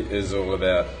 Ollie is all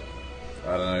about,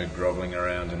 grovelling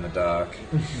around in the dark,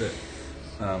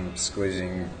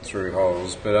 squeezing through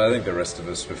holes. But I think the rest of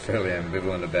us were fairly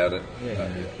ambivalent about it.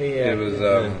 It was,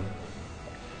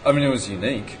 it was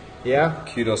unique. Yeah.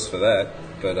 Kudos for that.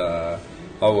 But I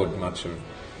would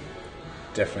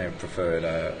definitely have preferred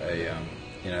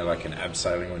like an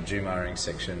abseiling or jumaring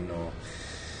section or.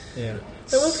 Yeah.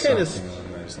 It was kind of,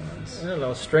 along those lines. I don't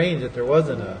know, strange that there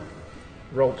wasn't a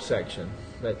rope section,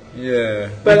 but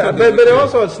but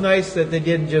also it's nice that they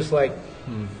didn't just put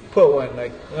one all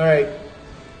right,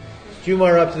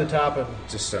 Jumar up to the top and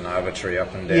just an arbitrary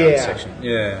up and down section.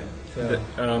 So.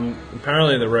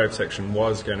 Apparently the rope section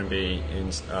was going to be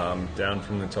down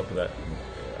from the top of that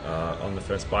on the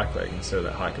first bike leg instead of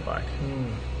that hiker bike.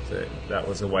 So that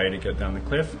was a way to get down the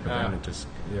cliff, but then it just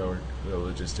the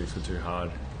logistics were too hard,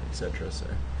 etc. So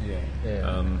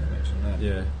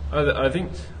I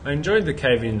think I enjoyed the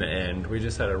cave in the end. We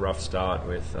just had a rough start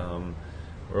with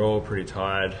we're all pretty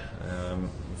tired.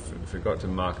 Forgot to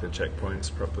mark the checkpoints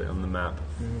properly on the map.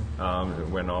 It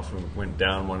went off and went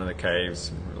down one of the caves,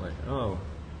 and we're like,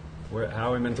 how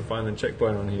are we meant to find the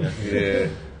checkpoint on here?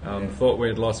 Thought we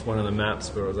had lost one of the maps,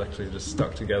 but it was actually just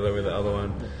stuck together with the other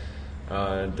one.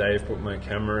 Dave put my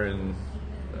camera in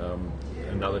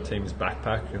another team's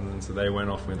backpack, and then so they went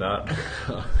off with that.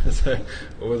 So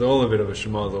it was all a bit of a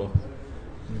schmozzle.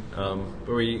 But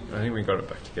I think we got it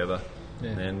back together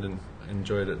in the end and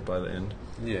enjoyed it by the end.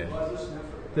 Yeah.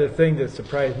 The thing that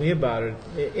surprised me about it,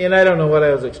 and I don't know what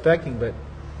I was expecting, but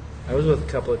I was with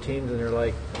a couple of teams, and they're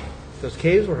like, those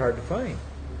caves were hard to find.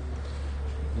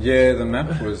 Yeah, the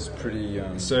map was pretty...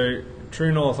 So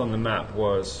true north on the map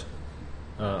was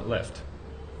left.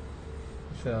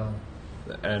 So,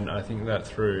 And I think that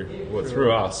threw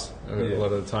us a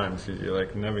lot of the times, because you're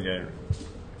like navigating,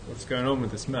 what's going on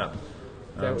with this map?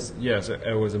 So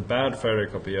it was a bad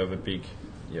photocopy of a big,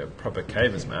 proper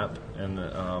cavers map, and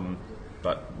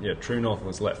true north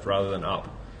was left rather than up.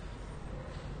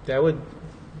 that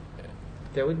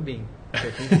would be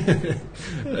tricky.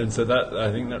 And so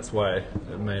I think that's why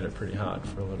it made it pretty hard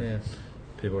for a lot of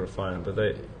people to find. But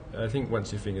I think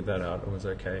once you figured that out, it was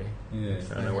okay. Yeah. They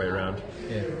found their way around.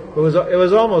 Yeah. It was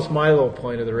almost my low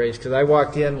point of the race, because I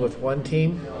walked in with one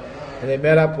team, and they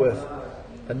met up with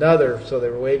another, so they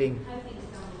were waiting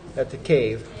at the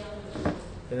cave.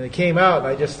 And they came out, and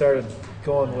I just started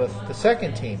going with the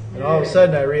second team. And all of a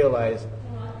sudden I realized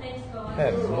I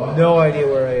have no idea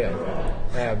where I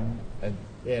am.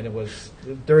 And it was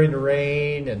during the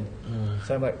rain, and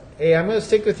so I'm like, hey, I'm going to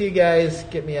stick with you guys,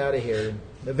 get me out of here. And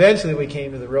eventually we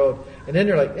came to the road, and then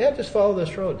they're like, yeah, just follow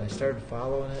this road. And I started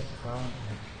following it.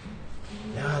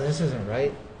 No, this isn't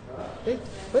right.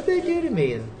 What'd they do to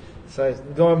me? And so I was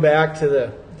going back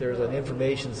to there's an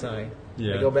information sign.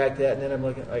 Yeah. I go back to that, and then I'm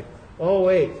looking like, oh,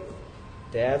 wait,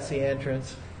 that's the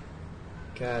entrance.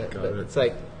 Got it. But it's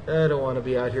like, I don't want to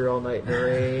be out here all night in the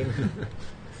rain.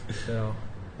 So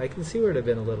I can see where it'd have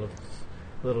been a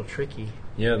little tricky.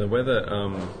 Yeah, the weather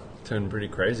turned pretty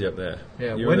crazy up there.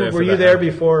 Yeah, Were you there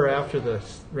before or after the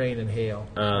rain and hail?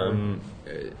 During.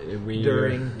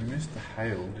 We missed the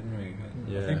hail, didn't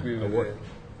we? Yeah. I think we were there.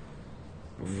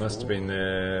 We must have been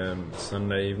there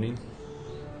Sunday evening.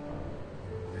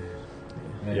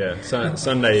 Yeah,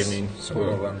 Sunday evening.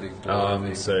 Spoil one big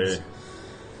door. So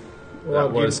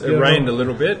Well, it rained a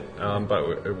little bit,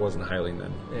 but it wasn't hailing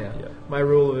then. Yeah. My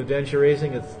rule of adventure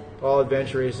racing is all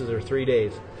adventure races are 3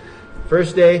 days.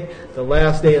 First day, the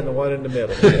last day, and the one in the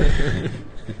middle.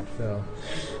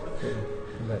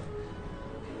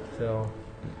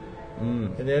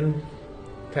 And then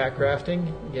pack rafting,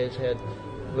 you guys had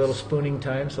a little spooning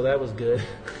time, so that was good.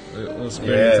 A little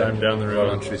spooning time down the road.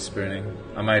 Voluntary spooning.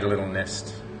 I made a little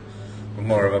nest,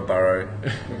 more of a burrow,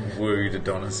 wooed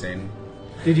Adonis in.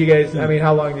 Did you guys, I mean,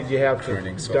 how long did you have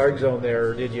Crooning to softly. dark zone there,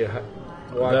 or did you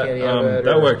walk any of it?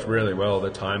 That worked really well,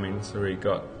 the timing. So we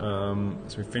got,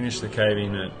 so we finished the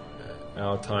caving at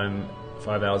our time,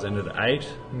 5 hours ended at 8.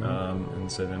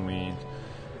 And so then we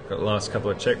got the last couple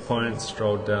of checkpoints,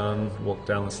 strolled down, walked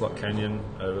down the Slot Canyon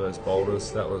over those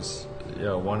boulders. That was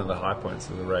one of the high points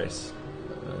of the race.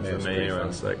 For me, it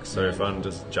was like so fun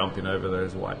just jumping over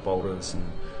those white boulders.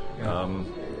 And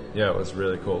it was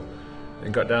really cool.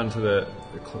 And got down to the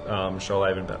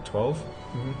Shoalhaven about 12.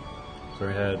 So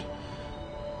we had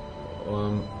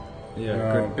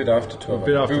a bit after 12.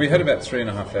 But we had about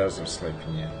 3.5 hours of sleep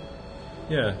in here.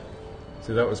 Yeah,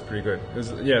 so that was pretty good. It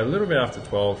was a little bit after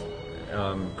 12.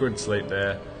 Good sleep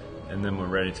there, and then we're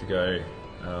ready to go.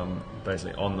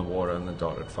 Basically on the water on the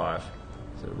dot at 5.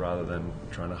 So rather than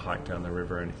trying to hike down the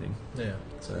river or anything. Yeah.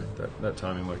 So that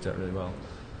timing worked out really well.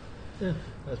 Yeah,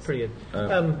 that's pretty good.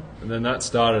 And then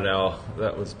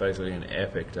that was basically an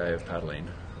epic day of paddling.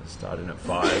 Starting at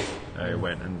 5, I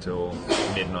went until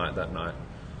midnight that night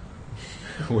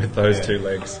with those 2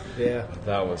 legs. Yeah.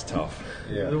 That was tough.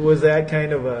 Yeah. Was that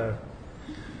kind of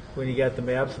when you got the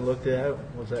maps and looked at it,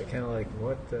 was that kind of like,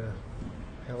 what the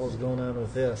hell is going on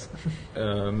with this?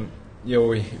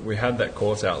 We had that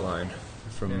course outline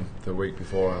from the week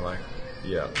before, and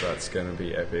that's going to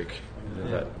be epic.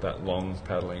 That long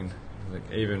paddling,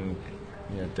 even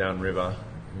downriver,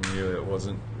 we knew it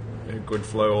wasn't a good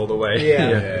flow all the way. Yeah.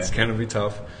 It's going to be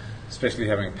tough. Especially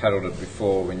having paddled it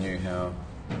before, we knew how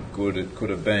good it could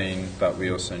have been, but we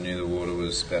also knew the water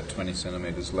was about 20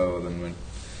 centimetres lower than when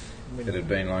it had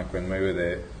been like when we were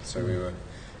there. So I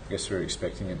guess we were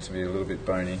expecting it to be a little bit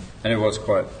bony, and it was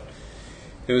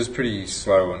pretty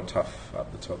slow and tough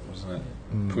up the top, wasn't it?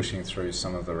 Pushing through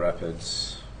some of the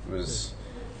rapids was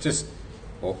just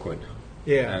awkward.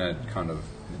 Yeah. And it kind of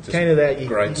just kind of that you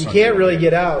grates on can't you. really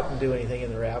get out and do anything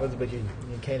in the rapids, but you're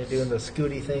kind of doing the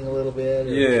scooty thing a little bit.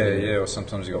 Yeah, or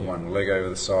sometimes you got one leg over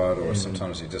the side, or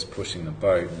sometimes you're just pushing the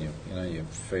boat, and your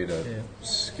feet are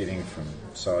skidding from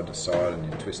side to side, and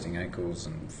you're twisting ankles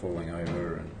and falling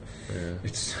over, and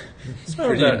it's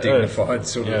pretty undignified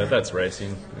sort of. Yeah, that's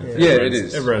racing. Yeah, it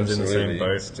is. Everyone's Absolutely. in the same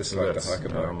boat. It's just so like that's, the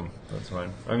hiker bike. That's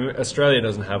fine. I mean, Australia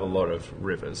doesn't have a lot of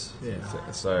rivers. Yeah.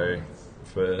 So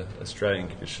for Australian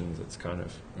conditions, it's kind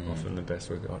of often the best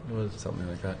we've got. Something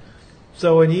like that.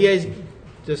 So when you guys,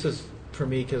 this is for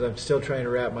me because I'm still trying to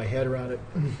wrap my head around it.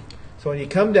 So when you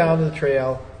come down to the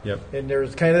trail, and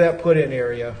there's kind of that put-in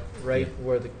area right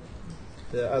where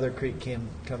the other creek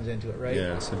comes into it, right?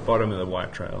 Yeah, so bottom of the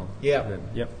White Trail. Yeah.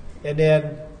 Yep. And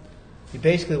then you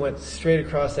basically went straight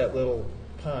across that little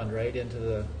pond, right, into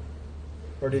the,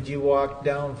 or did you walk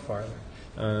down farther?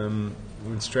 We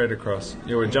went straight across.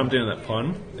 Yeah, we jumped into that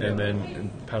pond and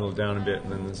then paddled down a bit,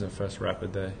 and then there's our first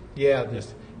rapid there. Yeah,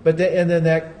 but and then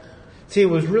that. See, it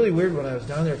was really weird when I was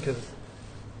down there because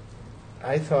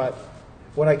I thought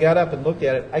when I got up and looked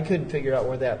at it, I couldn't figure out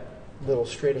where that little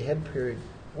straight ahead period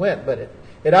went, but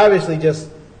it obviously just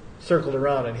circled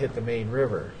around and hit the main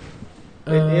river.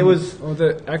 It was. Well,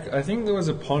 I think there was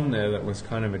a pond there that was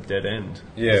kind of a dead end.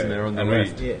 Yeah, Wasn't there on the and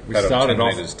left? we We started 10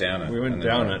 off. metres down it, We went and then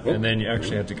down like, it, and then you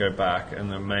actually had to go back.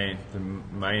 And the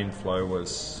main flow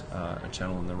was a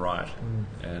channel on the right,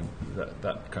 and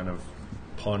that kind of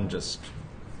pond just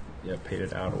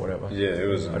petered out or whatever. Yeah, it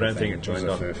was. I don't think it was joined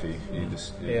a up. furphy. You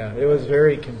just, Yeah, it was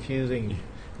very confusing.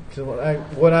 So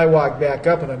when I walked back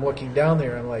up and I'm looking down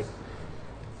there, I'm like,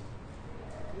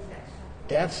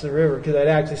 that's the river because I'd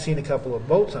actually seen a couple of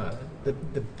boats on it.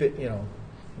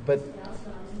 But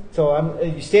so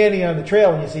you're standing on the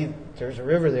trail and you see there's a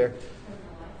river there,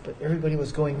 but everybody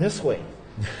was going this way,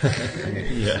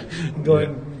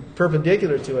 going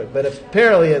perpendicular to it. But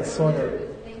apparently it swung.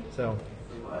 So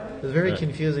it was very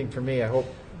confusing for me. I hope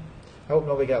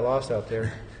nobody got lost out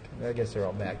there. I guess they're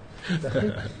all back.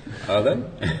 Are they?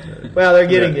 Well, they're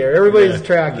getting there. Everybody's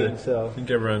tracking. So I think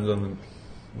everyone's on the.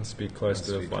 Must be close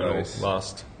to the final close.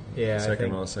 last. Yeah,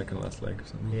 second last leg or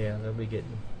something. yeah,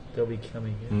 they'll be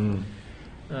coming in.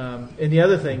 And the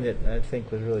other thing that I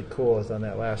think was really cool is on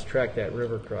that last trek, that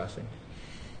river crossing.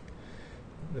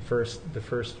 The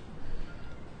first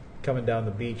coming down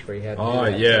the beach where you had. Oh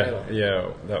yeah,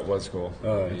 that was cool.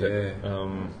 Oh yeah.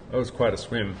 That was quite a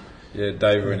swim. Yeah,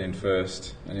 Dave went in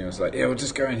first, and he was like, "Yeah, we'll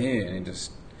just go in here." And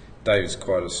Dave's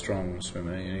quite a strong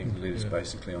swimmer. He lives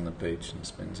basically on the beach and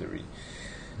spends every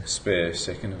spare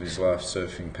second of his life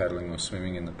surfing, paddling, or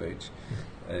swimming in the beach,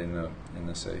 in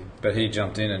the sea. But he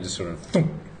jumped in and just sort of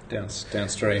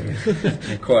downstream,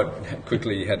 and quite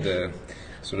quickly he had to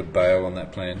sort of bail on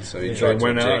that plan. So he tried to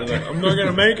went out. eject. And like, I'm not going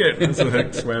to make it. And so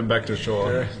he swam back to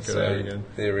shore. So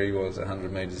there he was,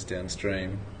 100 metres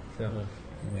downstream. So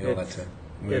We all had to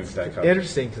move it's back up.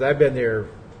 interesting because I've been there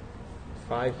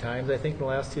 5 times I think in the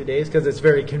last 2 days because it's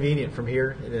very convenient from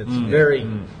here and it's very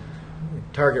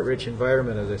target-rich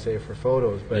environment, as I say, for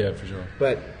photos. But, yeah, for sure.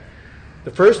 But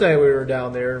the first night we were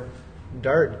down there,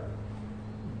 Dart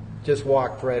just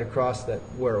walked right across that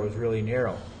where it was really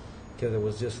narrow because it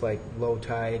was just like low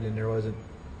tide and there wasn't.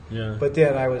 Yeah. But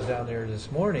then I was down there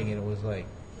this morning and it was like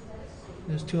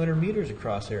there's 200 meters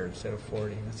across there instead of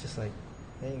 40. It's just like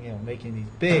making these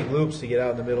big loops to get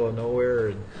out in the middle of nowhere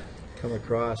and come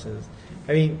across.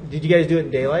 I mean, did you guys do it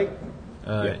in daylight?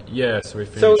 Yeah, so we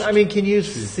finished. So, I mean, can you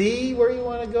see where you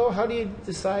want to go? How do you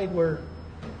decide where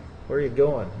you're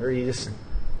going? Or you just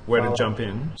where follow? to jump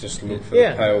in? Just look for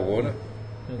Yeah. the pale water.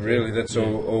 Okay. Really, that's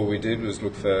all we did was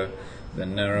look for the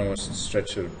narrowest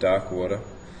stretch of dark water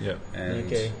Yeah. and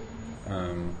Okay.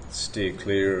 steer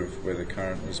clear of where the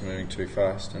current was moving too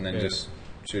fast, and then just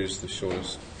choose the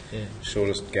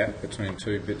shortest gap between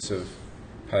two bits of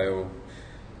pale,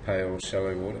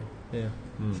 shallow water. Yeah.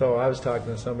 So I was talking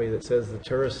to somebody that says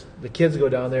the kids go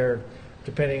down there,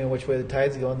 depending on which way the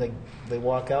tide's going, they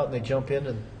walk out and they jump in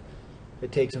and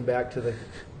it takes them back to the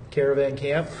caravan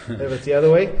camp. If it's the other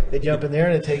way, they jump in there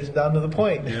and it takes them down to the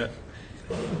point. Yeah.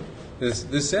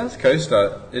 The South Coast,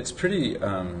 it's pretty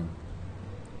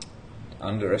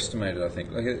underestimated, I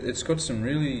think. Like it's got some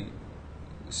really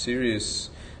serious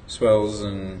swells,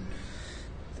 and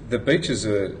the beaches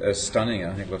are stunning.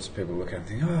 I think lots of people look at it and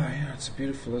think, oh, yeah, it's a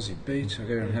beautiful Aussie beach. I'll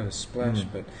go and have a splash.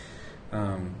 But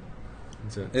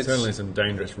it's certainly some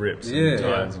dangerous rips and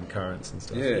tides and currents and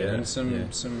stuff. Yeah, and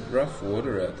some rough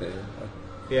water out there.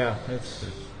 Yeah, it's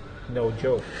no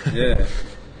joke, Yeah,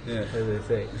 as they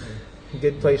say. A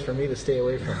good place for me to stay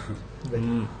away from. But,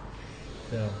 and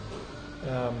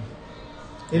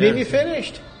then you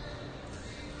finished.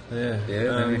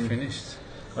 then we finished.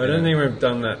 I don't think we've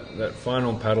done that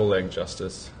final paddle leg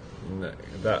justice. In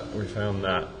that we found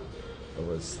that it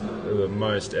was the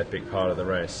most epic part of the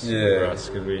race for us,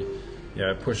 because we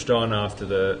pushed on after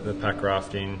the pack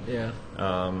rafting. Yeah.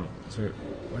 So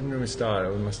when did we start?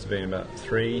 It must have been about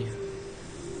 3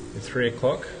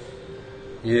 o'clock.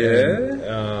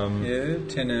 Yeah.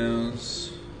 10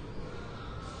 hours.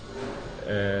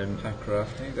 And Pack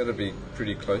rafting, that'll be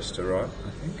pretty close to right, I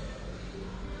think.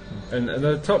 And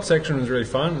the top section was really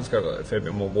fun. It's got a fair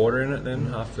bit more water in it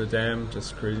than after the dam,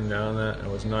 just cruising down that. It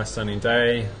was a nice sunny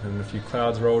day, and a few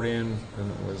clouds rolled in,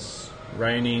 and it was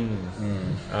raining.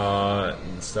 And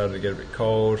it started to get a bit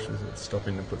cold,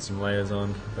 stopping to put some layers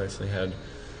on. Basically had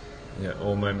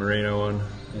all my merino on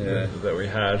that we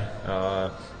had.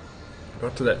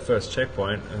 Got to that first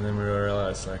checkpoint, and then we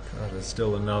realised, there's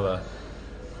still another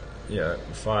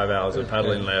 5 hours of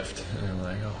paddling left. And I'm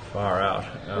like, far out.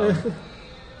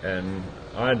 And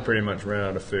I'd pretty much run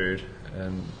out of food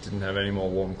and didn't have any more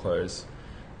warm clothes,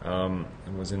 and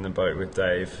was in the boat with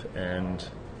Dave, and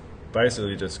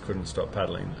basically just couldn't stop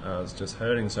paddling. I was just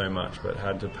hurting so much, but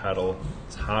had to paddle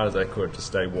as hard as I could to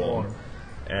stay warm.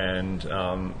 And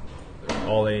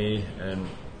Ollie and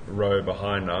Roe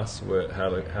behind us were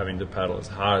having to paddle as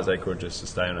hard as they could just to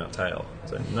stay on our tail.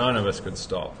 So none of us could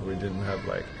stop. We didn't have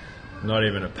not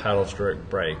even a paddle stroke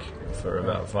break for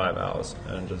about 5 hours,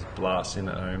 and just blasting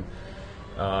at home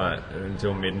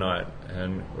until midnight.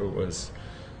 And it was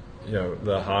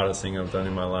the hardest thing I've done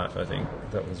in my life. I think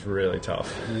that was really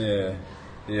tough. Yeah,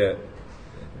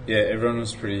 everyone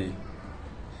was pretty,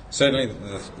 certainly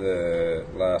the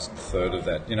last third of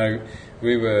that.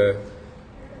 We were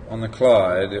on the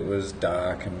Clyde, it was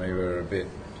dark, and we were a bit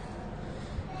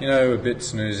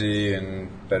snoozy,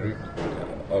 but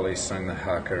Ollie sung the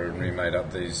haka, and we made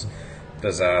up these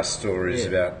bizarre stories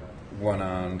about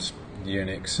one-armed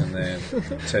eunuchs and their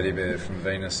teddy bear from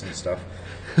Venus and stuff.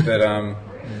 But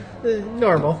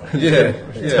normal.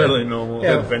 Totally normal.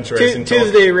 Yeah. Adventure racing.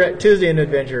 Tuesday in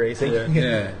adventure racing.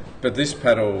 Yeah. But this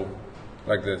paddle,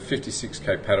 like the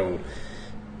 56k paddle,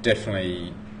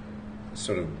 definitely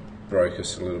sort of broke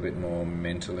us a little bit more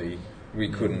mentally. We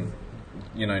couldn't,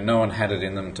 no one had it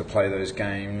in them to play those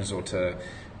games or to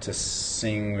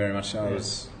sing very much. I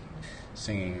was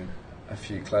singing a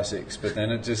few classics, but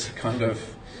then it just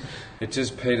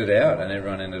petered out, and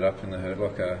everyone ended up in the hurt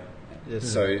locker.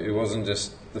 So it wasn't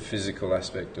just the physical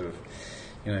aspect of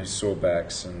sore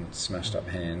backs and smashed up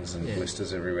hands and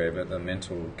blisters everywhere, but the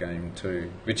mental game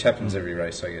too, which happens every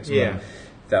race, I guess.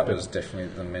 That was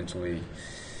definitely the mentally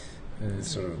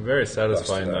sort of very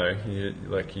satisfying though. You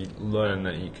learn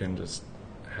that you can just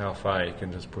how far you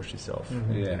can just push yourself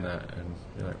in that, and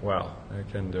you're like, wow, I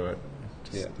can do it.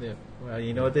 Well,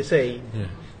 you know what they say.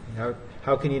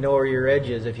 How can you know where your edge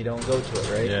is if you don't go to it,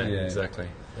 right? Yeah, exactly.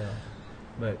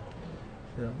 But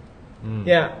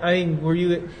I mean, were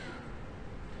you?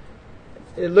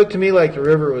 It looked to me like the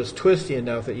river was twisty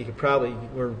enough that you could probably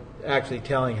were actually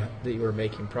telling that you were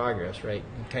making progress, right?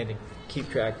 And kind of keep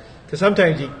track, because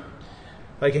sometimes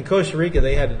like in Costa Rica,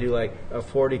 they had to do like a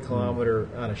 40 kilometer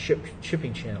on a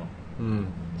shipping channel,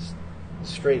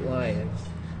 straight line.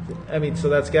 I mean, so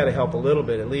that's got to help a little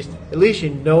bit. At least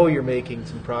you're making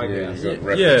some progress.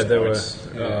 There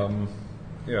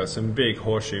were some big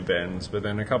horseshoe bends, but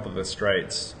then a couple of the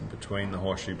straights between the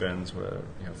horseshoe bends were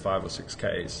 5 or 6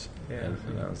 Ks, and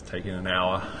that was taking an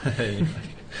hour.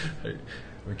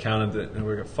 We counted it, and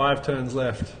we got 5 turns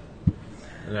left.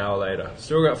 An hour later,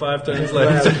 still got 5 turns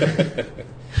left.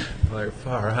 Like,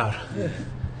 far out.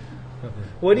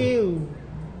 What do you,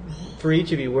 for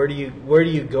each of you, where do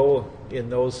you go in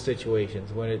those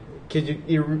situations when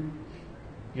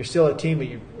you're still a team, but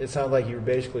it sounds like you're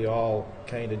basically all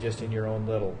kind of just in your own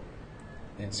little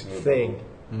thing.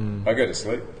 I go to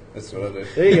sleep. That's what I do.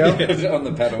 There you go. On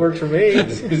the paddle. Works for me.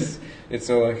 It's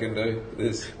all I can do.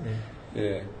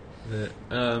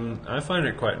 I find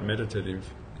it quite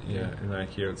meditative. And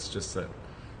it's just that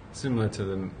similar to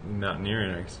the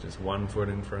mountaineering. It's just one foot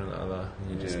in front of the other.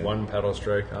 You just one paddle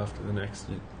stroke after the next.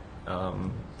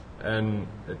 And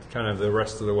it kind of the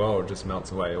rest of the world just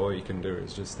melts away. All you can do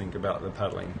is just think about the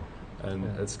paddling, and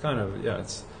it's kind of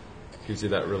it gives you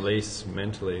that release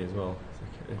mentally as well.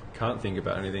 I can't think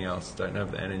about anything else. Don't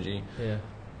have the energy.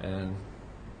 And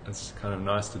it's kind of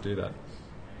nice to do that.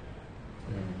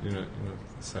 In a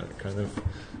kind of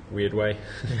weird way.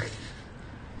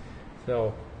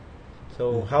 So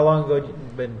how long ago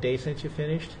been a day since you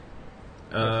finished?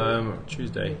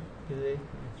 Tuesday.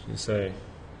 You say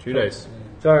 2 days.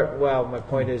 So, well, my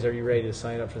point is, are you ready to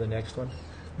sign up for the next one?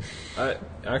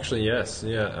 Actually, yes.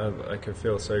 I could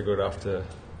feel so good after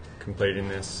completing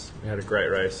this. We had a great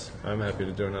race. I'm happy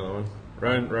to do another one.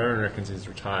 Rowan reckons he's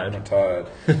retired. Retired.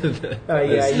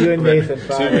 Yeah, you and Nathan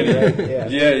finally, right? Yeah.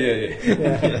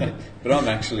 Yeah. But I'm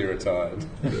actually retired.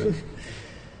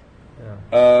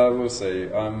 We'll see.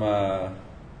 I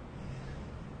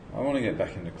want to get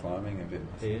back into climbing a bit.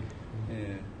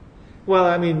 Yeah. Well,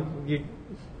 I mean,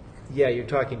 you're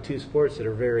talking two sports that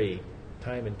are very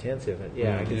time intensive.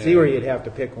 Yeah, I can see where you'd have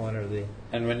to pick one or the.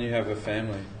 And when you have a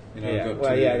family, I've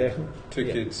got two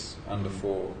kids under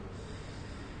 4.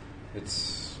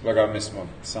 It's like I missed my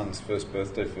son's first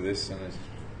birthday for this, and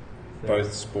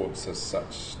both sports are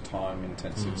such time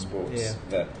intensive sports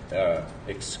that are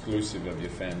exclusive of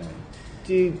your family.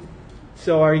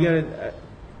 So are you gonna?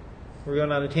 We're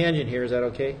going on a tangent here. Is that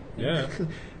okay? Yeah.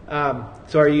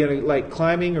 So are you going to like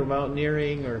climbing or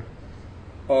mountaineering or?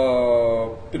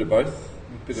 Bit of both.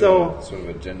 Sort of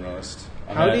a generalist.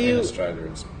 In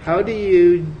Australia, how do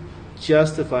you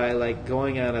justify like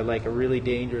going on a really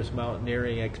dangerous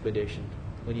mountaineering expedition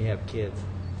when you have kids?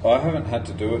 I haven't had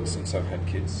to do it since I've had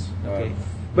kids. Okay,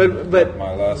 but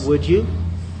my last would you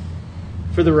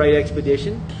for the right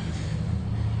expedition?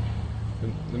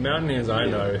 The mountaineers I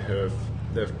know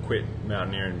they've quit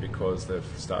mountaineering because they've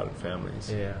started families.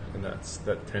 Yeah, and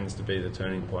that tends to be the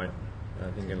turning point,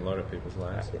 I think, in a lot of people's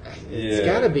lives. It's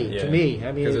got to be to me.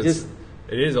 I mean,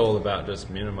 it is all about just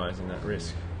minimizing that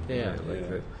risk. Yeah.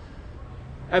 That.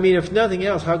 I mean, if nothing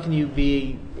else, how can you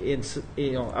be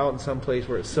out in some place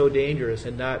where it's so dangerous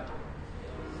and not?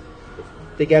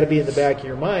 They got to be in the back of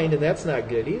your mind, and that's not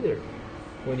good either.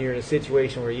 When you're in a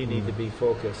situation where you need to be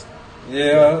focused.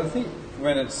 Yeah, I think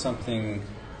when it's something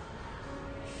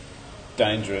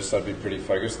dangerous, I'd be pretty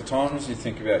focused. The times you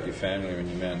think about your family when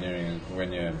you're mountaineering is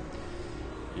when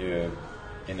you're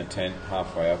in a tent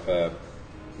halfway up a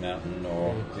mountain,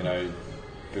 or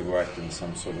bivouacked in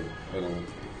some sort of little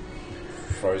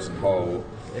frozen hole,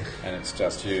 and it's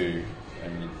just you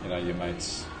and your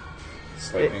mates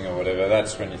sleeping or whatever.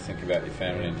 That's when you think about your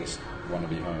family and just want to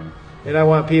be home. And I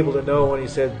want people to know when he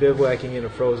said bivouacking in a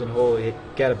frozen hole, he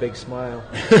got a big smile.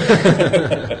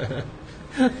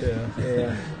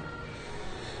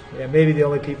 Yeah, maybe the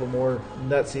only people more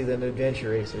nutsy than adventure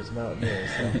racers, mountaineers.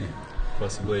 So.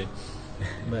 Possibly.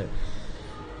 But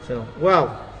I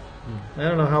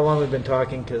don't know how long we've been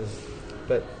talking,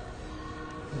 but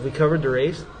we covered the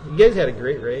race. You guys had a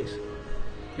great race.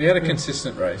 We had a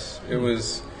consistent race. It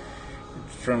was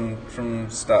from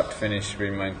start to finish.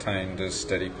 We maintained a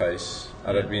steady pace.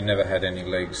 We never had any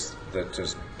legs that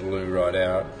just blew right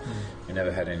out. We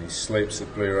never had any sleeps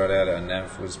that blew right out. Our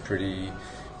nav was pretty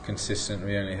consistent.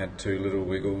 We only had 2 little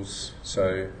wiggles,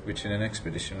 which in an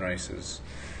expedition race is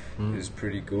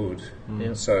pretty good.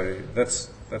 Yep. So that's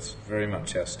very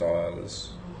much our style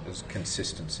is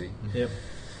consistency. Yep.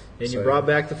 And you brought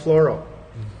back the fluoro.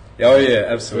 Oh yeah,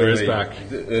 absolutely. It's back.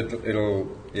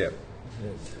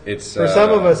 It's for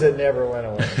some of us, it never went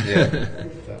away. Yeah.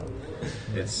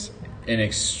 It's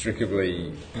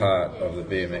inextricably part of the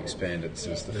BMX Bandits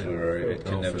is the fluoro. It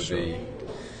can never be.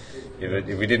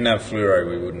 If we didn't have fluoro,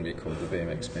 we wouldn't be called the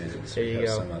BMX Bandits. There you We'd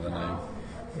have go. some other name.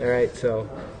 All right, so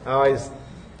I always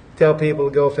tell people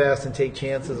to go fast and take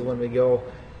chances when we go.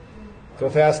 Go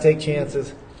fast, take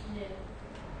chances.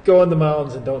 Go in the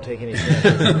mountains and don't take any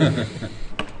chances.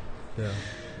 Yeah.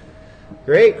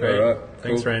 Great. Great. All right.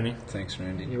 Thanks, Cool. Randy. Thanks,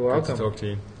 Randy. You're welcome. Good to talk to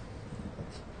you.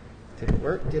 Did it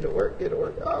work? Did it work? Did it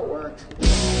work? Oh, it worked.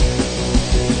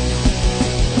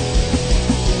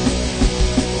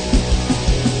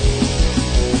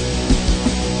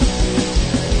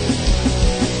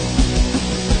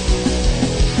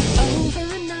 Over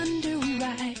and under we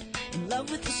ride, in love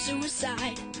with the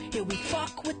suicide. Yeah, we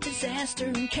fuck with disaster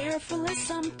and careful as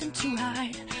something to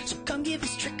hide. So come give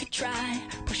this trick a try.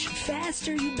 Pushing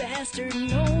faster, you bastard,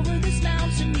 and over this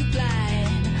mountain you glide.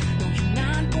 No, you're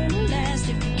not gonna last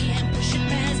if you can't push it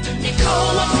faster.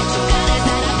 Nicole, what's it you got is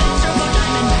that I've been turbo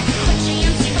diamond back. A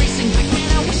GMC racing back, man,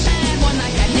 I wish I had one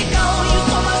like that. Nicole, you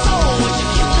stole my soul with your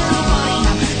cute little body.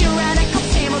 Now you're radical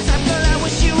tabletop, girl, I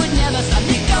wish you would never stop.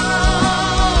 Nicole,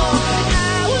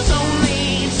 I was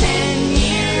only 10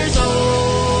 years old.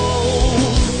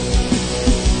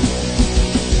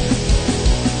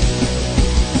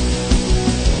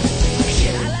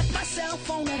 Shit, I left my cell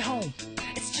phone at home.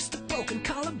 It's just a broken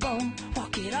collarbone.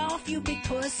 Walk it off, you big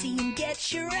pussy, and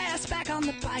get your ass back on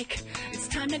the bike. It's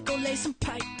time to go lay some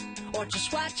pipe, or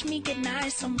just watch me get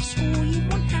nice. I'ma school you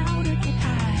on how to get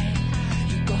high.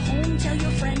 You go home, tell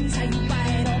your friends how you